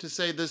hyperbolic to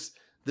say this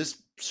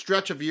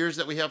stretch of years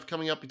that we have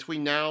coming up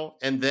between now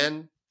and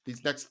then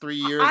these next 3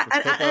 years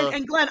with Copa,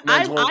 and Glenn,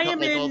 Men's World I Cup, am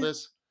like all in.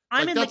 this?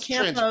 I'm Like, in the that's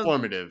camp of.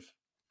 transformative.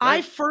 I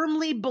Right?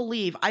 firmly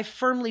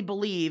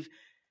believe,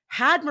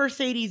 had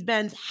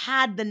Mercedes-Benz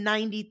had the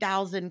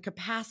 90,000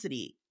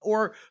 capacity,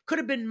 or could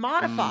have been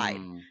modified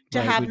to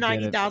Right, have we'd get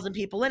it. 90,000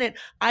 people in it,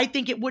 I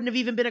think it wouldn't have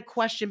even been a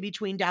question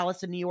between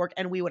Dallas and New York,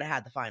 and we would have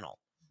had the final.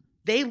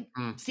 They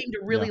seem to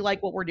really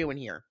like what we're doing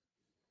here.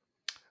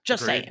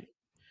 Just Agreed. saying.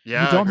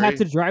 Yeah, You don't have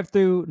agreed. to drive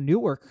through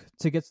Newark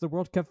to get to the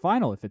World Cup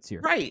final if it's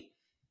here. Right.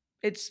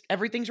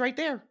 Everything's right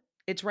there.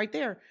 It's right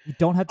there. You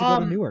don't have to go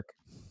to Newark.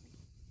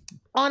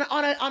 On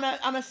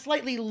a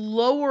slightly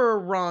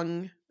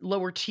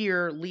lower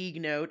tier league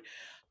note,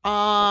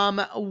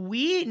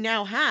 we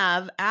now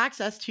have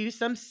access to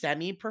some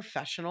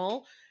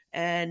semi-professional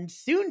and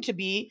soon to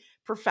be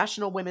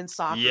professional women's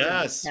soccer.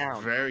 Yes, in this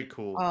town. very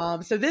cool.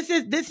 So this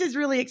is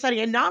really exciting,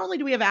 and not only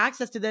do we have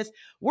access to this,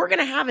 we're going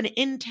to have an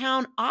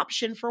in-town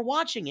option for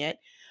watching it,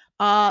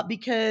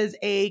 because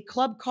a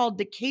club called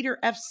Decatur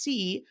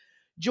FC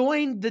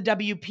joined the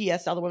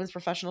WPSL, the Women's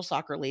Professional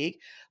Soccer League,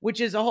 which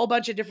is a whole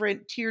bunch of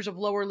different tiers of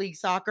lower league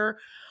soccer,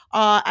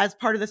 as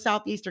part of the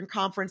Southeastern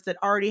Conference that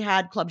already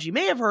had clubs you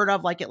may have heard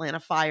of, like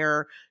Atlanta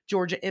Fire,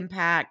 Georgia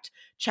Impact,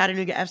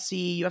 Chattanooga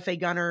FC, UFA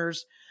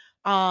Gunners.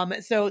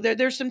 So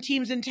there's some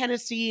teams in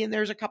Tennessee, and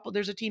there's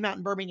a team out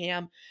in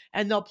Birmingham,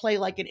 and they'll play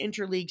like an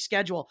interleague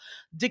schedule.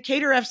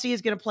 Decatur FC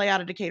is going to play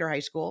out of Decatur High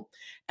School.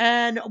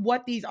 And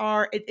what these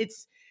are,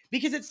 it's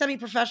because it's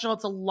semi-professional,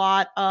 it's a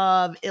lot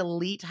of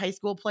elite high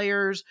school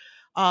players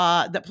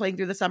that playing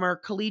through the summer,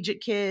 collegiate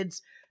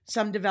kids,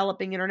 some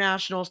developing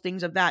internationals,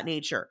 things of that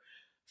nature.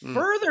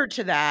 Further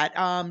to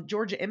that,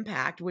 Georgia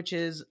Impact, which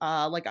is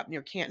like up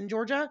near Canton,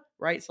 Georgia,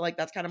 right? So like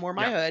that's kind of more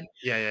my hood.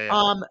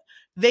 Yeah.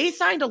 They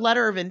signed a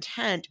letter of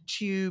intent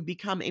to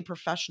become a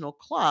professional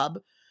club,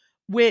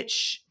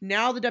 which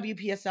now the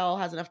WPSL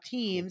has enough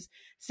teams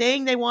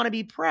saying they want to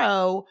be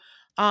pro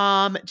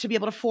to be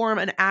able to form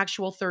an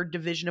actual third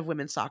division of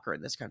women's soccer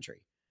in this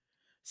country.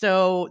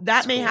 So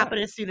that may happen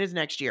as soon as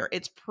next year.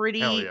 It's pretty.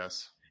 Hell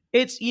yes.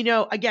 It's,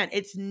 again,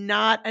 it's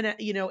not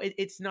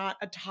it's not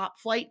a top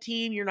flight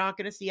team. You're not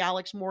going to see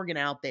Alex Morgan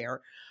out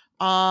there.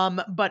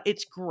 But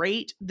it's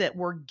great that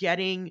we're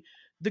getting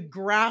the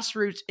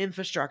grassroots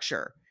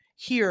infrastructure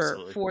here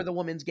for the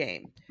women's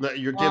game.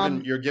 You're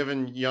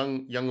giving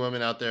young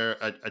women out there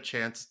a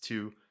chance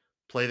to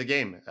play the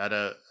game at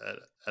a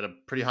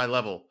pretty high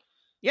level.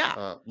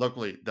 Yeah.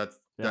 Locally,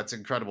 that's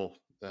incredible.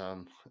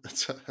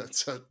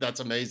 That's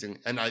amazing,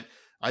 and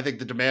I think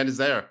the demand is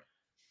there.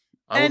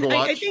 I think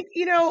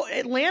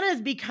Atlanta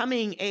is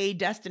becoming a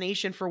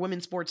destination for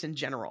women's sports in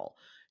general.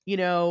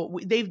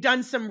 They've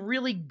done some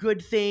really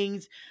good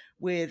things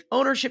with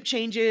ownership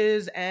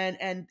changes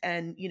and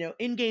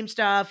in-game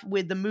stuff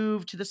with the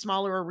move to the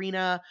smaller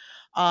arena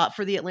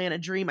for the Atlanta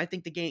Dream. I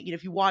think the game,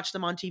 if you watch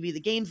them on TV, the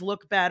games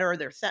look better.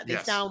 They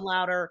sound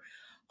louder.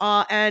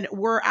 And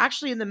we're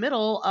actually in the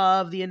middle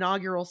of the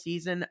inaugural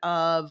season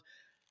of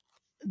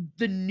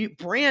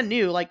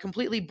the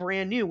completely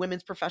brand new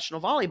women's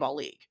professional volleyball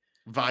league.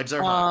 Vibes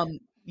are high.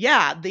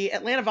 Yeah, the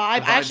Atlanta Vibe. I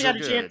actually had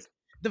a chance.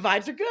 The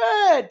vibes are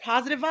good.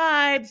 Positive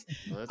vibes.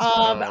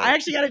 I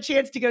actually got a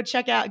chance to go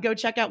check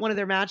out one of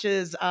their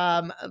matches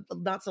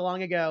not so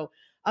long ago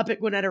up at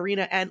Gwinnett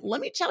Arena. And let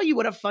me tell you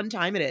what a fun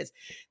time it is.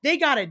 They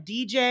got a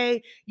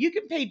DJ. You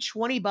can pay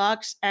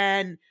 $20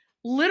 and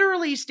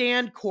literally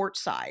stand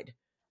courtside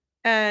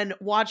and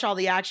watch all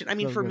the action. I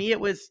mean, for me, it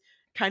was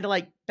kind of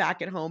like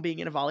back at home being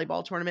in a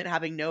volleyball tournament,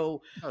 having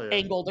no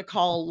angle to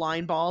call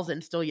line balls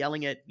and still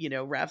yelling at,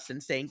 refs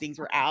and saying things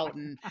were out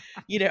and,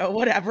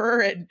 whatever.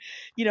 And,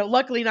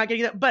 luckily not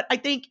getting that. But I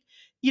think,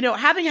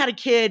 having had a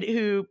kid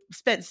who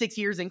spent 6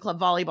 years in club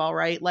volleyball,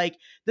 right? Like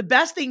the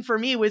best thing for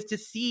me was to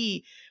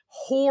see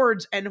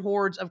hordes and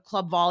hordes of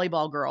club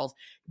volleyball girls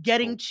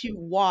getting to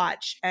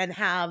watch and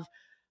have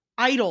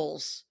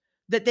idols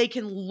that they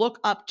can look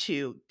up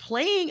to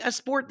playing a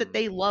sport that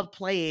they love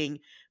playing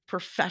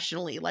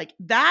professionally. Like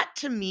that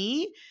to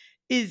me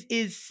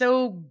is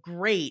so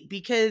great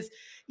because,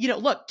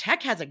 look,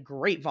 Tech has a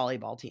great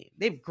volleyball team.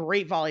 They have a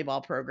great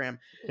volleyball program.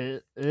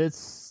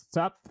 It's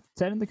top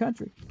 10 in the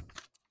country.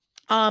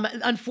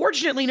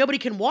 Unfortunately, nobody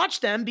can watch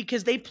them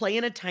because they play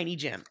in a tiny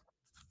gym.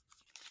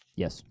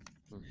 Yes.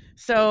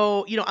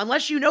 So,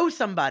 unless you know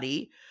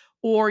somebody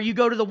or you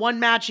go to the one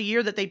match a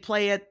year that they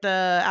play at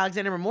the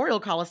Alexander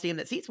Memorial Coliseum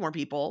that seats more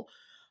people,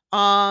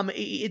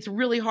 it's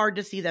really hard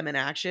to see them in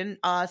action.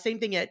 Same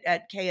thing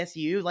at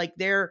KSU, like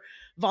their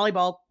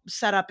volleyball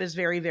setup is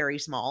very, very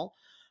small.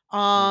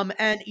 And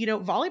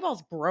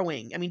volleyball's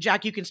growing. I mean,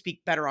 Jack, you can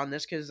speak better on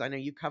this because I know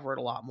you cover it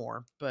a lot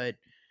more, but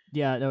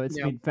Yeah, no, it's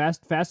been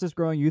fastest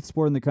growing youth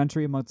sport in the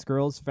country amongst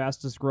girls,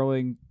 fastest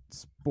growing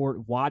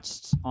sport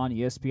watched on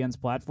ESPN's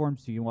platform.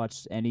 So you can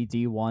watch any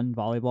D1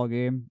 volleyball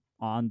game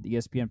on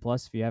ESPN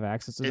Plus if you have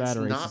access to that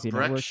or It's not ACC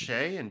Breck Network.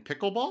 Shea and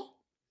pickleball?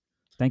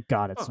 Thank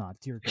God it's not.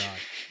 Dear God.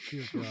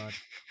 Dear God.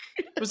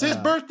 It was his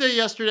birthday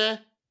yesterday.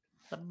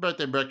 Happy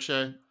birthday, Breck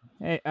Shea.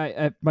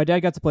 Hey, my dad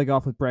got to play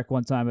golf with Breck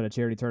one time at a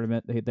charity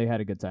tournament. They had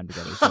a good time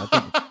together. So I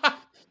think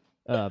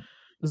it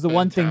was the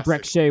one thing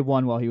Breck Shea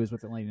won while he was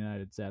with Atlanta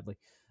United, sadly.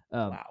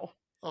 Wow.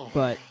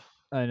 But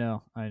I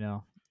know.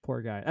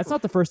 Poor guy. That's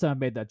not the first time I've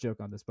made that joke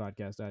on this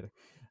podcast either.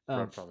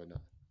 Probably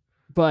not.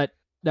 But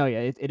no,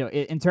 yeah,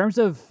 in terms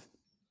of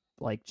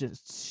like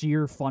just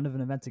sheer fun of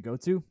an event to go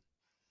to,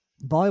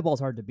 volleyball's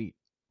hard to beat.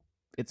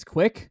 It's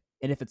quick,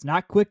 and if it's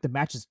not quick, the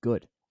match is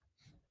good.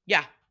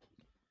 Yeah.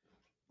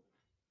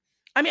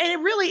 I mean, and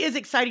it really is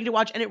exciting to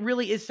watch, and it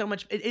really is so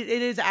much.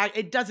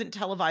 It doesn't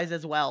televise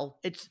as well.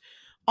 It's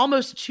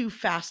almost too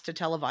fast to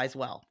televise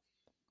well.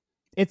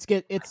 It's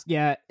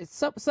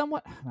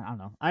somewhat. I don't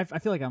know. I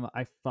feel like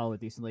I follow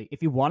it decently.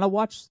 If you want to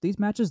watch these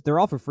matches, they're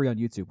all for free on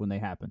YouTube when they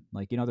happen.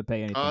 Like you don't have to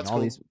pay anything. All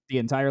cool. The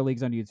entire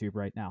league's on YouTube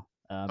right now.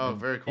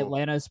 Very cool.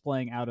 Atlanta is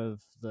playing out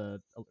of the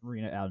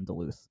arena out in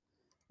Duluth.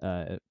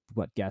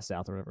 Gas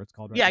South or whatever it's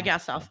called. Right now.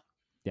 Gas South.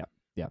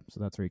 Yeah. So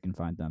that's where you can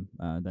find them.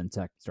 Then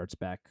Tech starts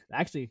back.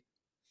 Actually,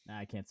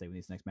 I can't say when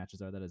these next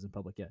matches are. That isn't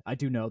public yet. I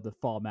do know the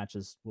fall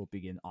matches will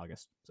begin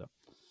August. So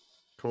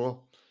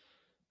cool.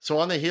 So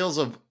on the heels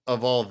of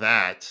all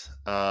that,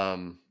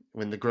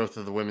 when the growth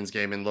of the women's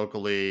game and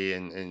locally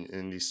and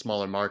in these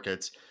smaller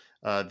markets,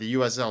 the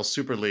USL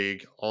Super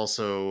League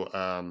also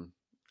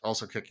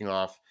kicking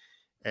off,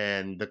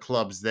 and the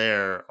clubs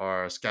there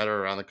are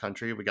scattered around the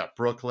country. We got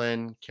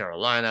Brooklyn,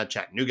 Carolina,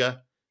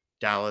 Chattanooga,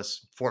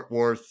 Dallas, Fort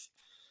Worth,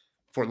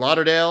 Fort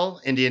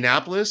Lauderdale,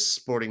 Indianapolis,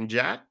 Sporting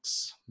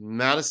Jacks,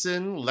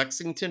 Madison,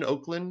 Lexington,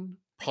 Oakland,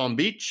 Palm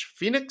Beach,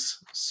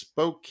 Phoenix,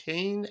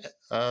 Spokane,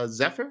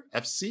 Zephyr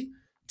FC,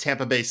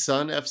 Tampa Bay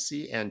Sun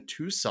FC, and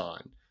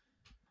Tucson.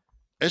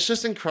 It's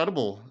just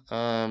incredible.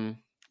 The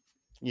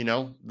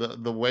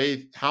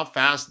way how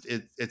fast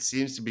it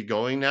seems to be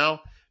going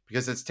now,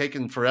 because it's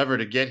taken forever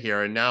to get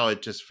here, and now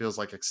it just feels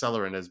like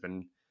accelerant has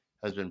been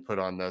put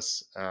on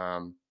this.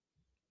 I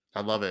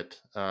love it.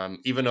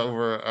 Even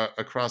over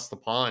across the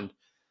pond,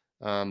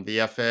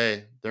 the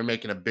FA, they're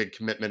making a big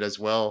commitment as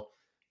well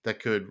that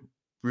could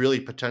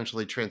really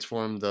potentially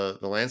transform the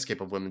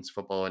landscape of women's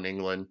football in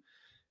England.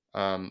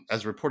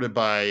 As reported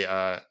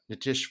by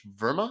Nitish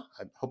Verma,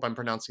 I hope I'm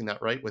pronouncing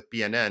that right, with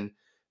BNN,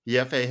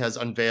 the FA has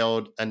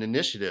unveiled an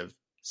initiative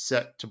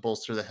set to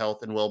bolster the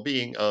health and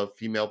well-being of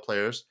female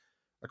players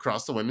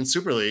across the Women's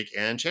Super League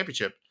and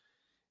Championship.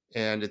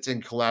 And it's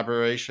in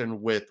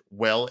collaboration with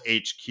Well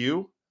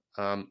HQ,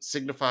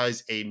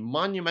 signifies a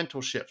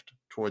monumental shift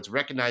towards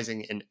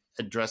recognizing and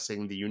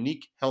addressing the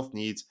unique health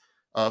needs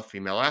of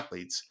female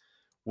athletes.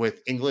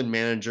 With England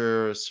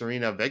manager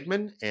Serena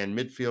Vegman and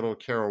midfielder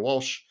Kara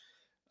Walsh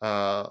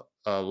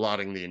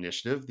lauding the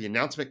initiative. The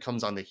announcement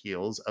comes on the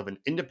heels of an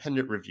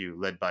independent review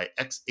led by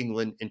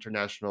ex-England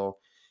international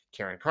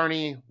Karen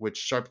Carney, which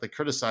sharply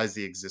criticized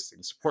the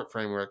existing support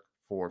framework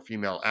for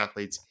female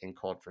athletes and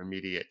called for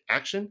immediate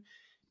action.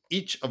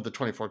 Each of the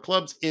 24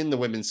 clubs in the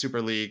Women's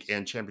Super League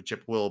and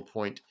Championship will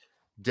appoint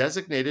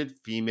designated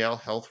female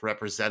health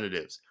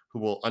representatives who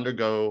will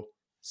undergo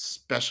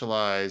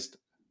specialized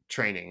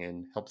training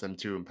and help them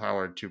to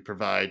empower to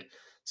provide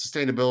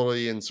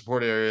sustainability and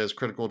support areas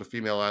critical to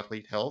female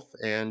athlete health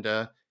and,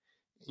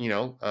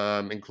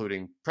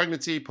 including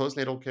pregnancy,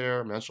 postnatal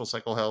care, menstrual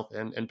cycle health,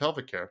 and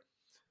pelvic care.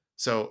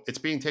 So it's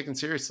being taken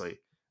seriously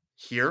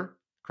here,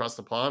 across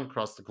the pond,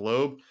 across the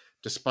globe,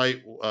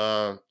 despite,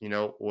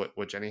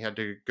 what Jenny had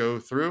to go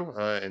through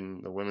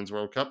in the Women's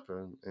World Cup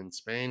in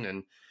Spain,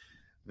 and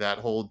that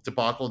whole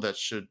debacle that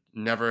should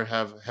never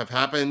have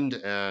happened,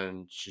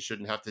 and she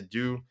shouldn't have to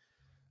do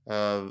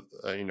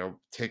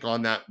take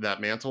on that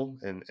mantle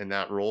and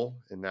that role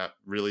in that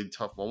really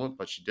tough moment,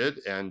 but she did.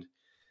 And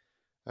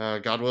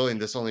God willing,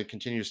 this only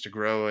continues to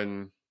grow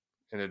and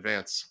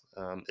advance.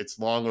 It's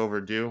long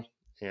overdue.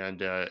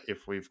 And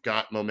if we've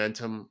got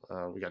momentum,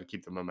 we got to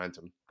keep the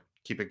momentum,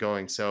 keep it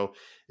going. So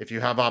if you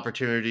have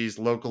opportunities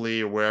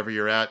locally or wherever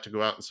you're at to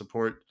go out and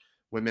support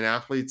women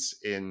athletes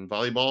in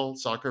volleyball,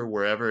 soccer,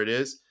 wherever it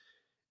is,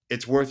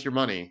 it's worth your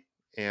money.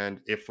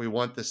 And if we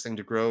want this thing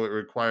to grow, it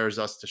requires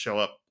us to show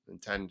up,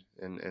 attend,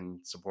 and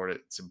support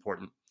it. It's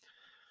important.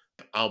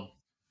 I'll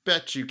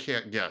bet you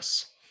can't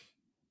guess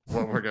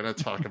what we're going to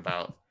talk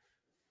about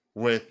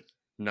with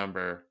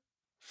number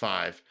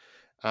 5.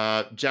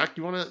 Jack,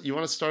 you want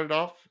to start it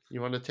off?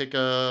 You want to take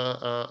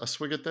a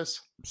swig at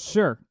this?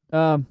 Sure.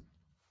 I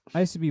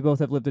used to be both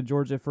have lived in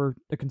Georgia for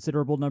a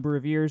considerable number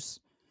of years,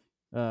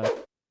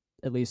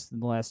 at least in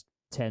the last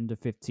 10 to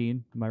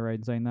 15. Am I right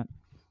in saying that?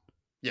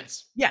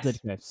 Yes.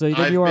 Okay. So then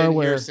I've you are been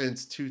aware here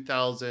since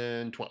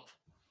 2012.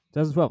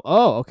 2012.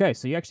 Oh, okay.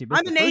 So you actually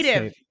I'm a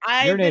native.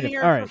 You're been native.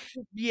 here. All right.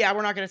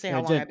 We're not going to say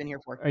how long I've been here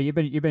for. You've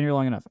been here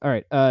long enough. All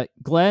right.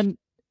 Glenn,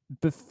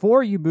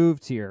 before you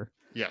moved here,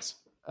 yes,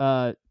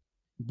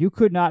 you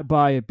could not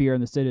buy a beer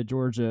in the state of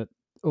Georgia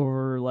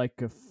over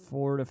like a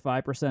 4 to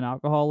 5%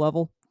 alcohol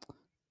level.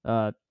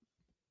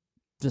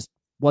 Just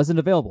wasn't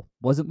available,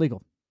 wasn't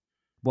legal,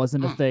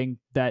 wasn't a thing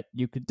that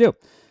you could do.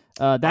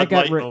 That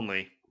got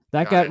only.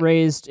 That got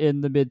raised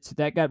in the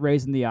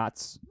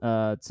aughts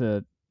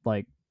to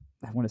like,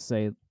 I want to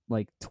say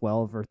like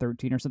 12 or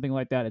 13 or something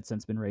like that. It's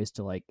since been raised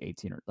to like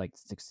 18 or like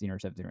 16 or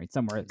 17 or 8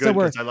 somewhere. Good,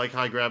 because I like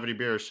high gravity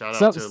beers. Shout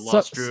out to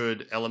Lost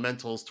Druid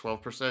Elementals,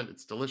 12%.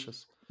 It's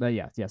delicious.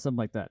 Yeah, something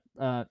like that.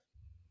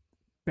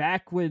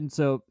 Back when,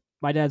 so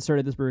my dad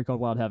started this brewery called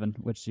Wild Heaven,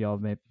 which y'all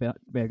may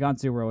have gone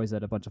to. We're always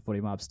at a bunch of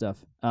footy mob stuff.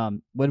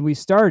 When we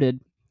started,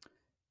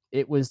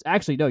 it was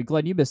actually, no,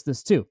 Glenn, you missed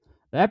this too.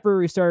 That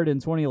brewery started in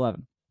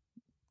 2011.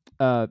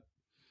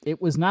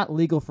 It was not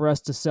legal for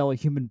us to sell a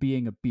human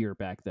being a beer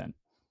back then.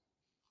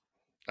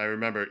 I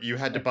remember you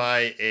had to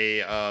buy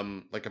a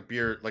like a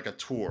beer, like a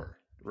tour,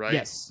 right?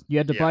 Yes, you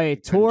had to buy a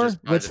tour,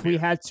 which we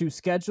had to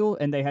schedule,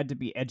 and they had to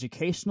be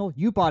educational.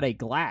 You bought a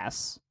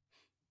glass,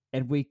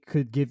 and we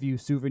could give you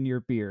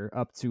souvenir beer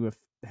up to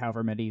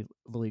however many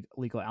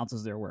legal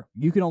ounces there were.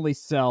 You can only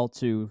sell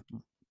to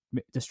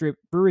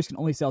breweries can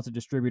only sell to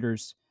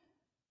distributors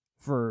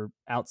for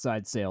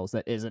outside sales.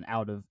 That isn't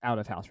out of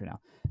house right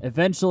now.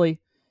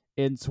 Eventually,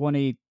 in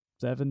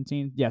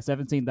 2017,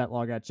 17, that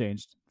law got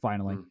changed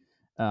finally.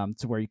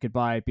 To where you could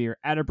buy beer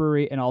at a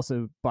brewery and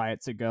also buy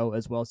it to go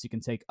as well, so you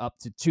can take up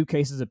to 2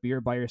 cases of beer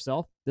by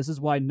yourself. This is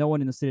why no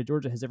one in the state of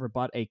Georgia has ever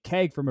bought a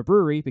keg from a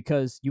brewery,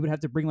 because you would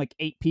have to bring like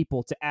 8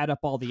 people to add up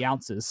all the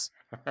ounces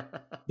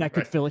that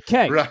could fill a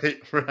keg.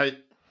 Right.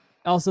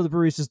 Also, the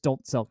breweries just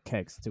don't sell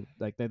kegs too.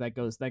 Like that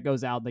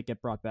goes out, they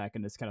get brought back,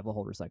 and it's kind of a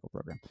whole recycle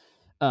program.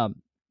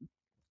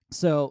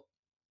 So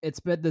it's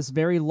been this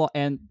very long,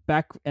 and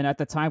at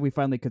the time we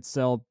finally could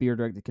sell beer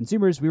direct to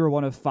consumers. We were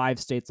one of 5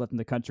 states left in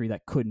the country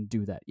that couldn't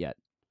do that yet,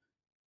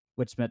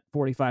 which meant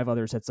 45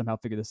 others had somehow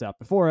figured this out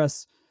before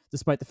us,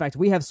 despite the fact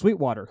we have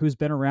Sweetwater, who's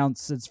been around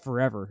since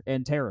forever,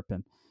 and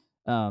Terrapin.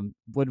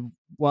 When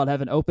Wild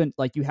Heaven opened,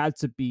 like, you had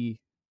to be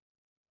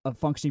a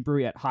functioning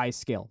brewery at high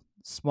scale.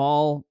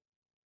 Small,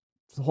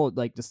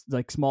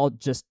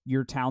 just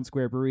your town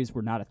square breweries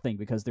were not a thing,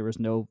 because there was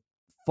no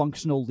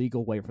functional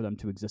legal way for them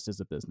to exist as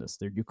a business.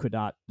 There, you could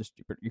not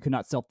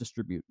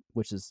self-distribute,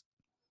 which is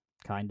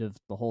kind of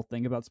the whole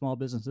thing about small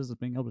businesses, is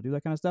being able to do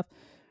that kind of stuff.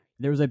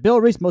 There was a bill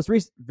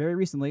very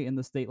recently in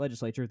the state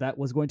legislature that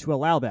was going to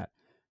allow that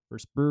for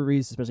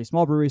breweries, especially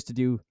small breweries, to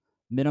do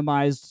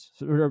minimal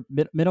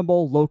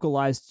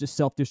localized just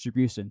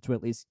self-distribution, to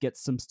at least get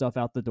some stuff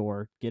out the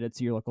door, get it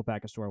to your local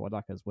package store and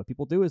whatnot. Because what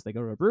people do is they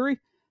go to a brewery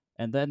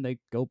and then they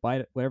go buy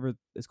it whatever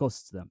is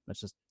closest to them. That's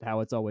just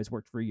how it's always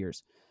worked for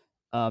years.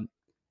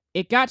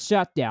 It got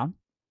shut down.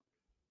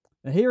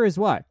 And here is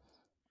why.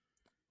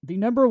 The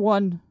number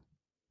one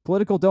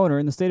political donor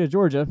in the state of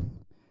Georgia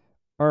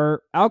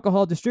are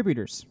alcohol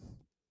distributors,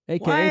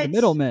 aka the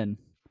middlemen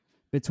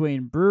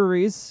between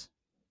breweries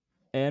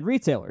and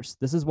retailers.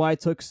 This is why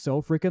it took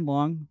so freaking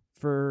long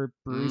for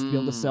breweries to be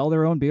able to sell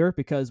their own beer,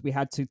 because we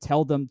had to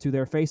tell them to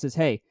their faces,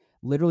 hey,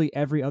 literally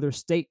every other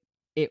state,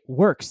 it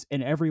works,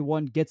 and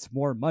everyone gets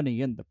more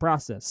money in the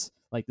process.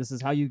 Like, this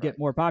is how you get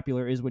more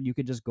popular, is when you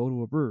can just go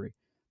to a brewery.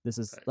 This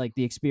is like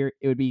the experience.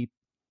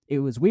 It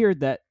was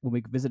weird that when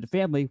we visited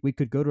family, we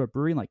could go to a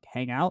brewery and like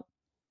hang out.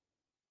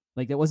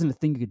 Like, that wasn't a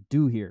thing you could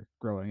do here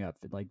growing up.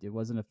 It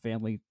wasn't a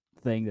family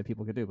thing that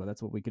people could do, but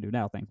that's what we could do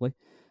now, thankfully.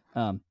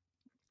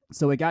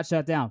 So it got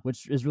shut down,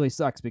 which really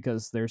sucks,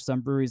 because there's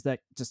some breweries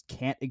that just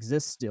can't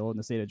exist still in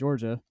the state of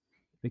Georgia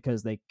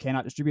because they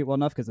cannot distribute well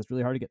enough, because it's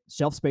really hard to get.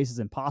 Shelf space is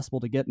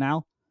impossible to get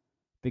now,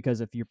 because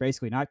if you're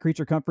basically not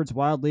Creature Comforts,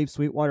 Wild Leaf,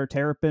 Sweetwater,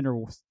 Terrapin,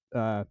 or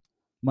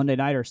Monday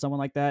Night or someone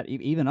like that,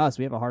 even us,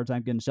 we have a hard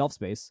time getting shelf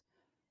space.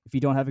 If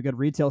you don't have a good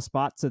retail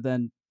spot to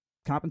then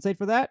compensate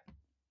for that,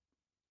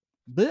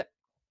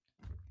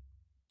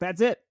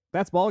 that's it.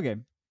 That's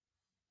ballgame.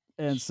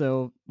 And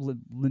so,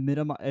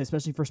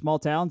 especially for small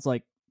towns,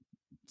 like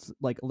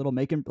a little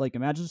Macon, like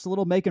imagine just a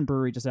little Macon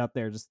brewery just out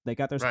there. Just they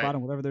got their spot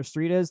on whatever their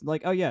street is.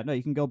 Like, oh yeah, no,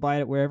 you can go buy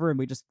it wherever, and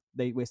we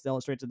sell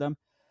it straight to them.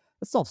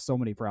 That solves so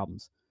many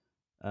problems.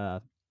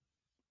 It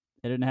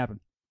didn't happen.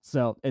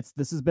 So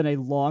this has been a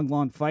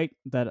long fight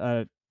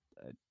that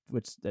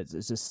which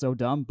is just so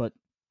dumb, but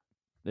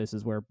this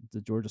is where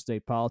the Georgia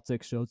state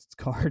politics shows its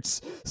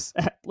cards.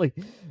 Sadly,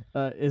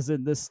 is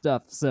in this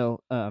stuff.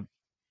 So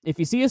if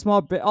you see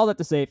all that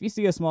to say, if you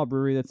see a small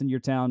brewery that's in your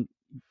town,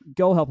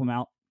 go help them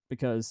out,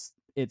 because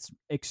it's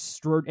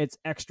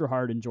extra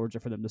hard in Georgia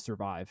for them to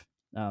survive.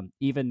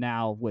 Even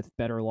now, with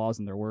better laws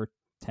than there were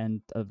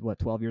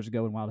 12 years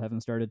ago when Wild Heaven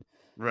started.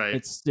 Right.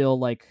 It's still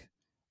like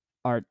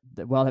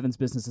Wild Heaven's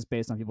business is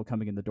based on people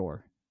coming in the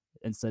door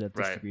instead of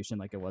distribution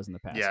like it was in the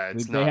past. Yeah,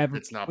 it's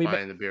not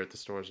buying the beer at the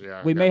stores.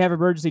 Yeah, we may have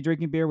emergency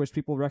drinking beer, which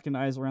people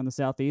recognize around the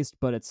Southeast,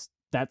 but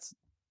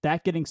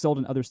that getting sold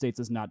in other states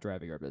is not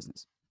driving our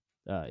business.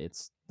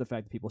 It's the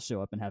fact that people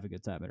show up and have a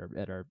good time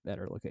at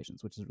our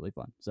locations, which is really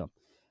fun. So,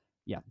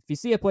 yeah, if you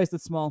see a place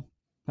that's small,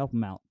 help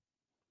them out.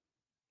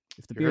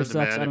 If the beer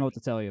sucks, I don't know what to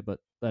tell you. But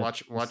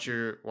watch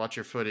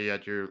your footy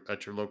at your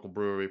local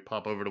brewery.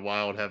 Pop over to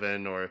Wild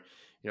Heaven, or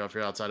if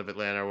you're outside of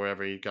Atlanta or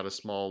wherever you've got a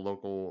small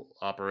local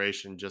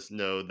operation, just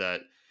know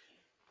that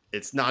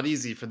it's not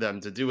easy for them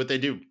to do what they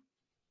do.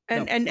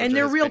 And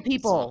they're real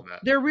people.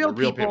 They're real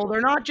people. They're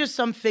not just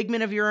some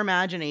figment of your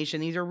imagination.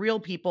 These are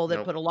real people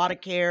that put a lot of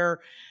care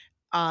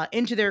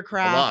into their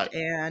craft.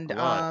 And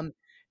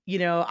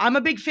I'm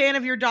a big fan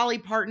of your Dolly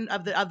Parton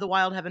of the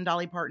Wild Heaven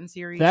Dolly Parton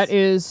series. That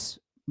is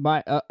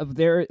my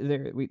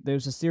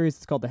there's a series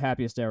that's called the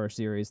Happiest Hour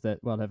series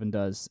that Wild Heaven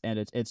does, and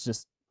it's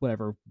just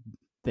whatever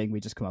thing we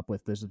just come up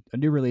with. There's a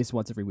new release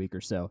once every week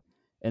or so,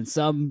 and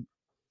some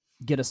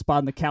get a spot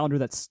on the calendar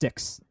that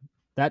sticks.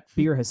 That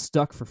beer has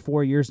stuck for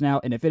 4 years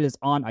now, and if it is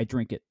on, I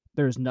drink it.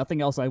 There's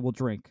nothing else I will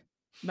drink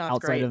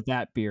outside of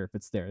that beer if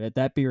it's there.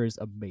 That beer is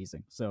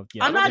amazing. So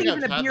yeah, I'm not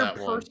even a beer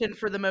person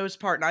for the most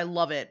part, and I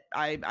love it.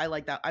 I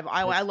like that.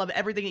 I love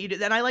everything that you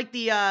do. And I like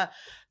the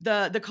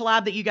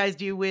collab that you guys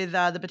do with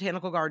the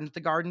Botanical Gardens, the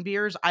garden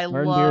beers.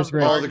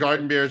 The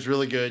garden beer is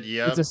really good.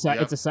 Yeah,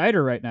 it's a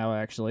cider right now.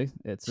 Actually,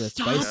 it's a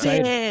spice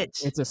cider.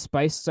 It's a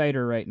spice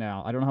cider right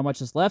now. I don't know how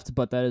much is left,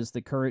 but that is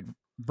the current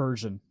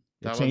version.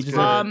 It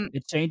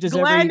changes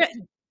Glenn,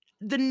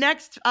 the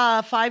next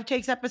 5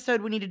 Takes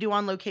episode we need to do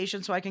on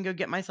location so I can go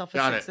get myself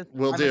a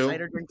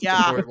cider drink.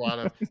 Yeah.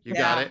 You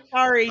got it.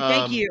 Sorry.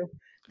 Thank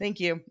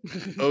you.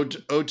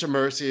 Ode to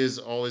Mercy is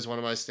always one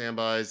of my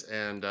standbys.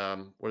 And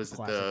what is it?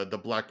 The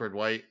Blackbird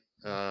White.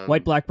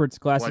 White Blackbird's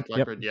classic.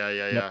 White Blackbird.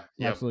 Yep.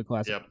 Absolutely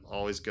classic. Yep.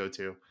 Always go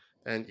to.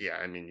 And yeah,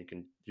 I mean,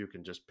 you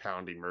can just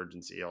pound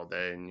Emergency all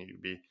day and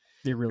you'd be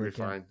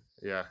fine.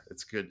 Yeah,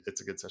 it's good.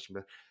 It's a good session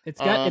beer.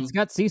 It's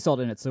got sea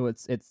salt in it, so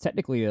it's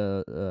technically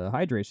a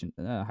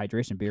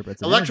hydration beer, but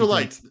it's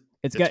electrolytes.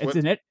 It's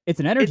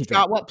an energy drink. It's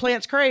got what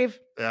plants crave.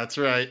 That's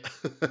right.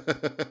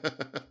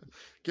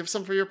 Give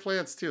some for your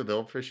plants too; they'll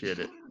appreciate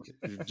it.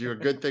 You do a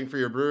good thing for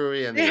your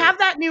brewery, and they have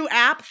that new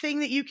app thing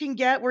that you can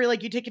get where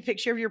you take a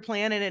picture of your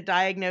plant and it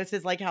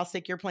diagnoses how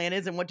sick your plant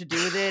is and what to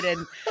do with it,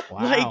 and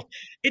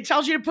it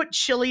tells you to put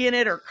chili in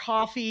it or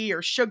coffee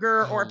or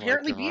sugar or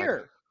apparently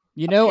beer.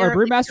 Our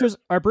brewmaster's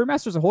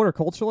a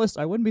horticulturalist.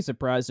 I wouldn't be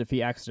surprised if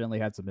he accidentally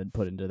had some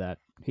input into that.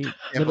 He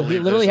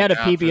literally had a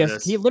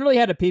PBS. He literally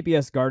had a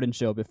PBS garden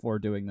show before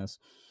doing this.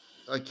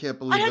 I can't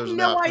believe I had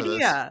no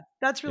idea.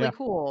 That's really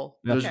cool.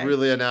 There's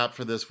really an app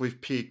for this. We've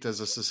peaked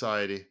as a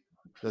society.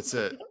 That's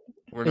it.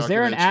 We're not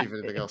going to achieve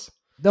anything else.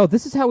 No,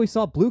 this is how we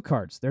saw blue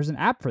cards. There's an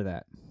app for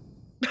that.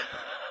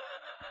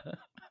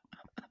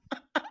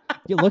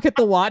 You look at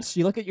the watch.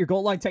 You look at your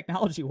Gold Line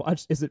Technology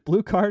watch. Is it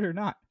blue card or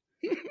not?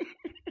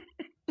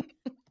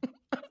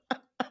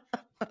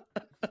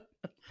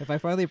 Have I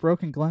finally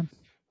broken Glenn?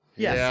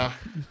 Yes.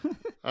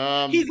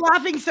 Yeah. He's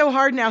laughing so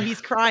hard now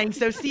he's crying.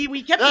 So see,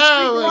 we kept the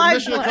streak alive.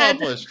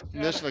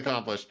 Mission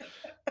accomplished.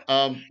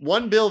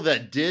 One bill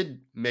that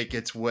did make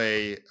its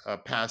way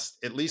past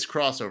at least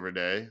crossover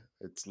day,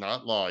 it's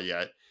not law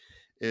yet,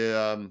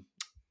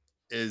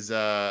 is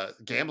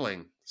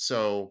gambling.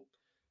 So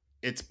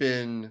it's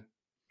been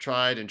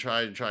tried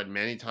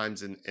many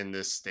times in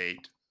this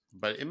state,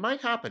 but it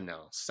might happen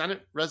now.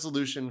 Senate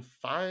Resolution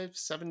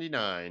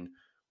 579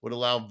 would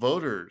allow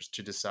voters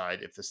to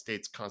decide if the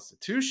state's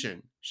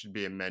constitution should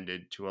be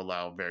amended to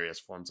allow various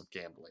forms of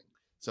gambling.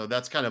 So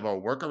that's kind of our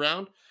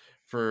workaround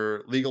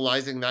for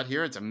legalizing that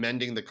here. It's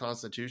amending the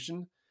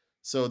constitution.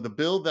 So the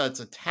bill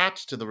that's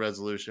attached to the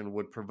resolution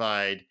would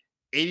provide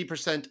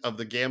 80% of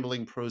the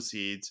gambling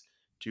proceeds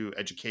to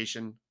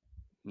education,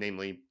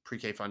 namely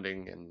pre-K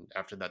funding, and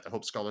after that, the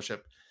Hope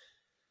Scholarship.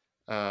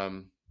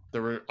 There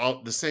were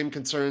the same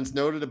concerns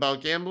noted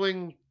about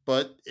gambling,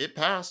 but it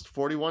passed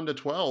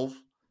 41-12.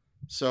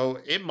 So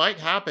it might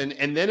happen,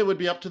 and then it would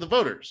be up to the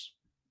voters,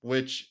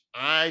 which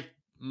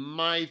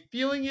my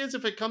feeling is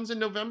if it comes in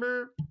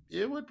November,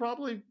 it would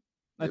probably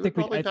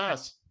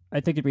pass. I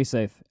think it'd be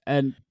safe.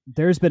 And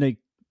there's been a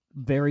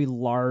very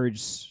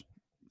large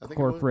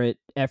corporate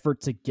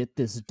effort to get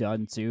this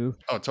done too.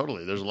 Oh,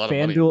 totally. There's a lot of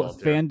money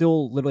involved here.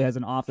 FanDuel literally has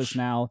an office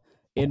now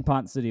in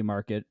Ponce City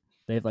Market.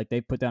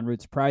 They put down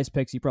Roots Prize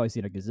Picks. You've probably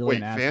seen a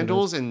gazillion ads.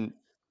 FanDuel's in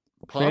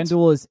Ponce?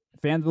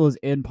 FanDuel is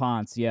in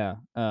Ponce, yeah.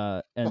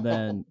 And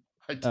then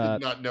I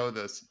did not know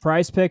this.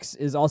 Prize Picks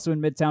is also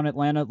in Midtown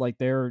Atlanta.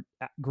 They're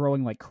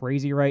growing like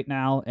crazy right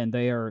now, and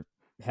they are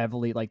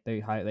heavily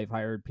they've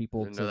hired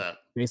people to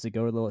basically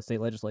go to the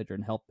state legislature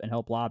and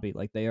help lobby.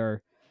 They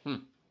are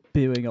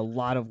doing a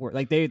lot of work.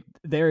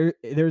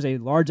 There's a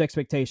large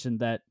expectation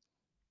that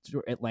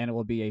Atlanta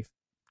will be a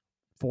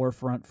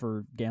forefront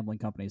for gambling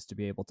companies to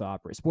be able to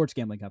operate, sports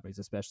gambling companies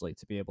especially,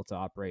 to be able to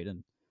operate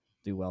and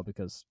do well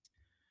because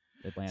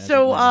Atlanta.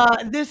 So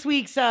this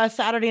week's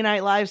Saturday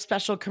Night Live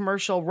special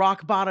commercial,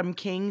 Rock Bottom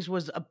Kings,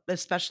 was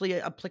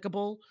especially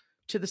applicable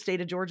to the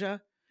state of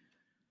Georgia.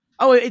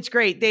 Oh, it's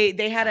great.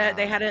 They had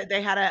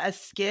a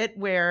skit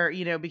where,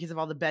 you know, because of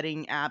all the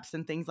betting apps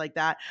and things like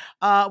that,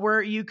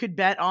 where you could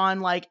bet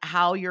on like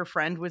how your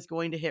friend was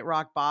going to hit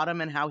rock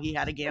bottom and how he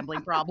had a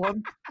gambling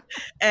problem.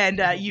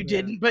 And you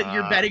didn't, but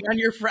you're betting on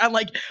your friend,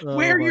 like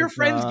where your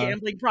friend's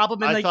gambling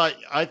problem. And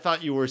I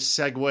thought you were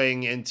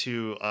segueing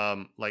into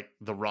like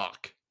The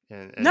Rock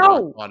and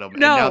no, and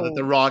now that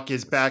The Rock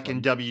is back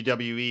in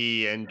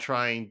WWE and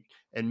trying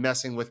and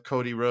messing with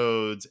Cody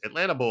Rhodes,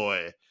 Atlanta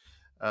boy,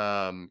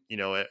 you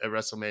know, at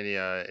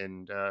WrestleMania,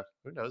 and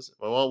who knows?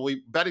 Well,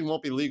 betting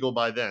won't be legal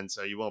by then,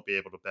 so you won't be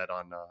able to bet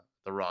on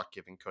The Rock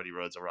giving Cody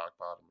Rhodes a rock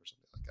bottom or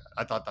something like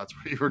that. I thought that's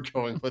where you were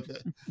going with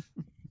it.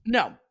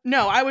 No,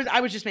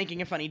 I was just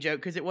making a funny joke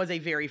because it was a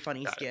very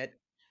funny skit.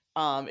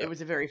 It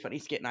was a very funny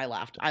skit, and I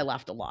laughed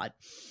a lot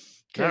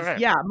because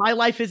yeah, my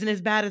life isn't as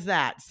bad as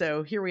that.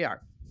 So here we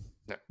are.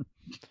 Yeah.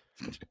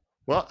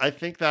 Well, I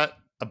think that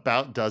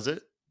about does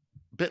it.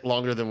 A bit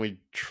longer than we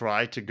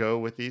try to go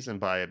with these, and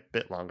by a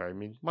bit longer, I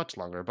mean much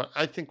longer. But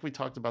I think we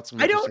talked about some.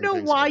 I don't know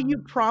why you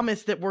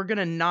promised that we're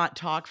gonna not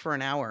talk for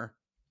an hour.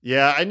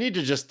 Yeah, I need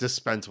to just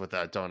dispense with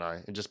that, don't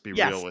I? And just be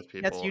real with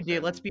people. Yes, you do.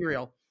 Let's be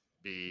real.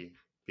 Be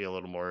a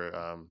little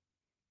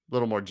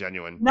more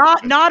genuine.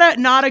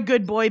 Not a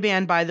good boy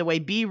band, by the way.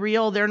 Be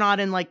Real. They're not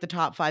in like the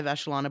top 5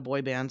 echelon of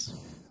boy bands.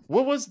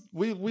 What was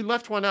we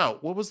left one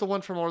out? What was the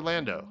one from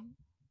Orlando?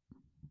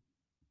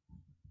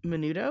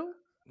 Menudo?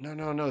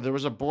 No. There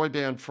was a boy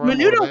band from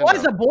Menudo. Orlando.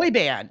 Was a boy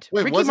band.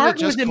 Wait, Ricky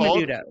Martin was in called,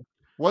 Menudo.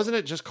 Wasn't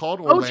it just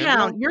called Orlando?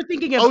 O-Town. You're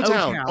thinking of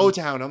O-Town.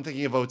 O-Town. I'm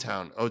thinking of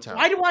O-Town.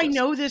 Why do I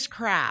know this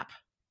crap?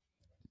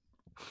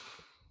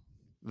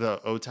 The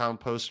O-Town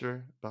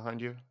poster behind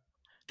you?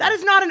 That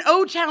is not an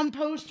O-Town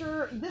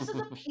poster. This is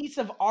a piece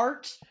of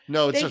art.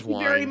 No, it's just wine.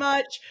 Thank you very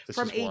much. It's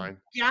from a wine.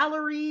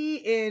 gallery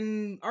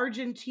in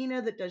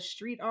Argentina that does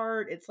street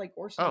art. It's like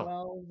Orson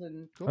Welles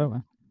and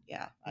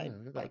yeah, I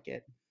like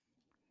it.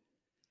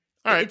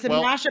 All right, it's a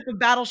mashup of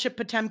Battleship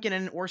Potemkin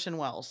and Orson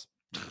Welles.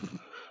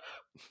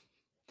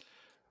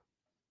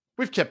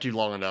 We've kept you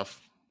long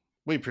enough.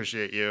 We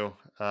appreciate you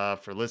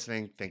for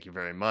listening. Thank you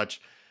very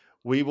much.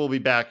 We will be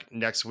back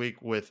next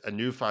week with a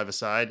new 5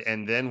 Aside,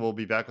 and then we'll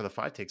be back with a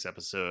 5 Takes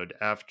episode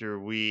after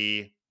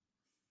we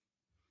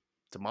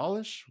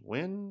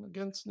win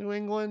against New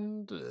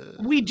England.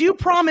 We do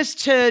promise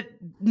to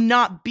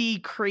not be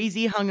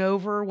crazy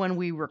hungover when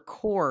we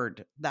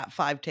record that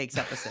 5 Takes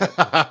episode.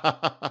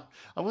 I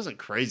wasn't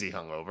crazy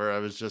hungover. I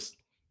was just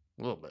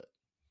a little bit.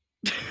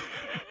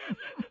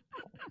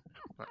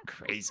 Not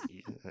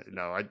crazy.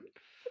 No, I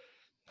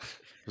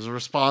was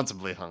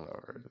responsibly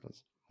hungover. It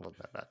wasn't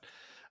that bad.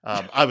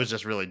 I was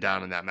just really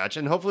down in that match,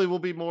 and hopefully we'll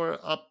be more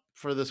up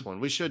for this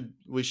one. We should,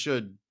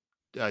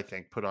 I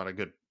think, put on a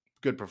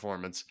good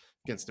performance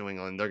against New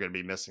England. They're going to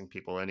be missing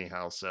people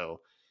anyhow, so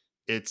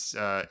it's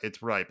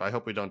ripe. I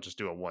hope we don't just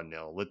do a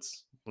 1-0.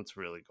 Let's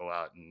really go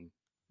out and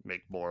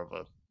make more of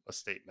a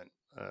statement.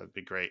 It'd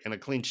be great, and a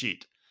clean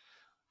sheet.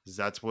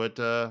 That's what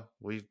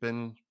we've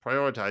been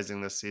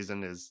prioritizing this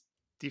season is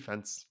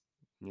defense.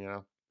 You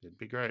know, it'd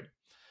be great.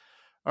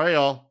 All right,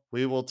 y'all.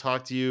 We will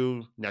talk to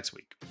you next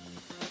week.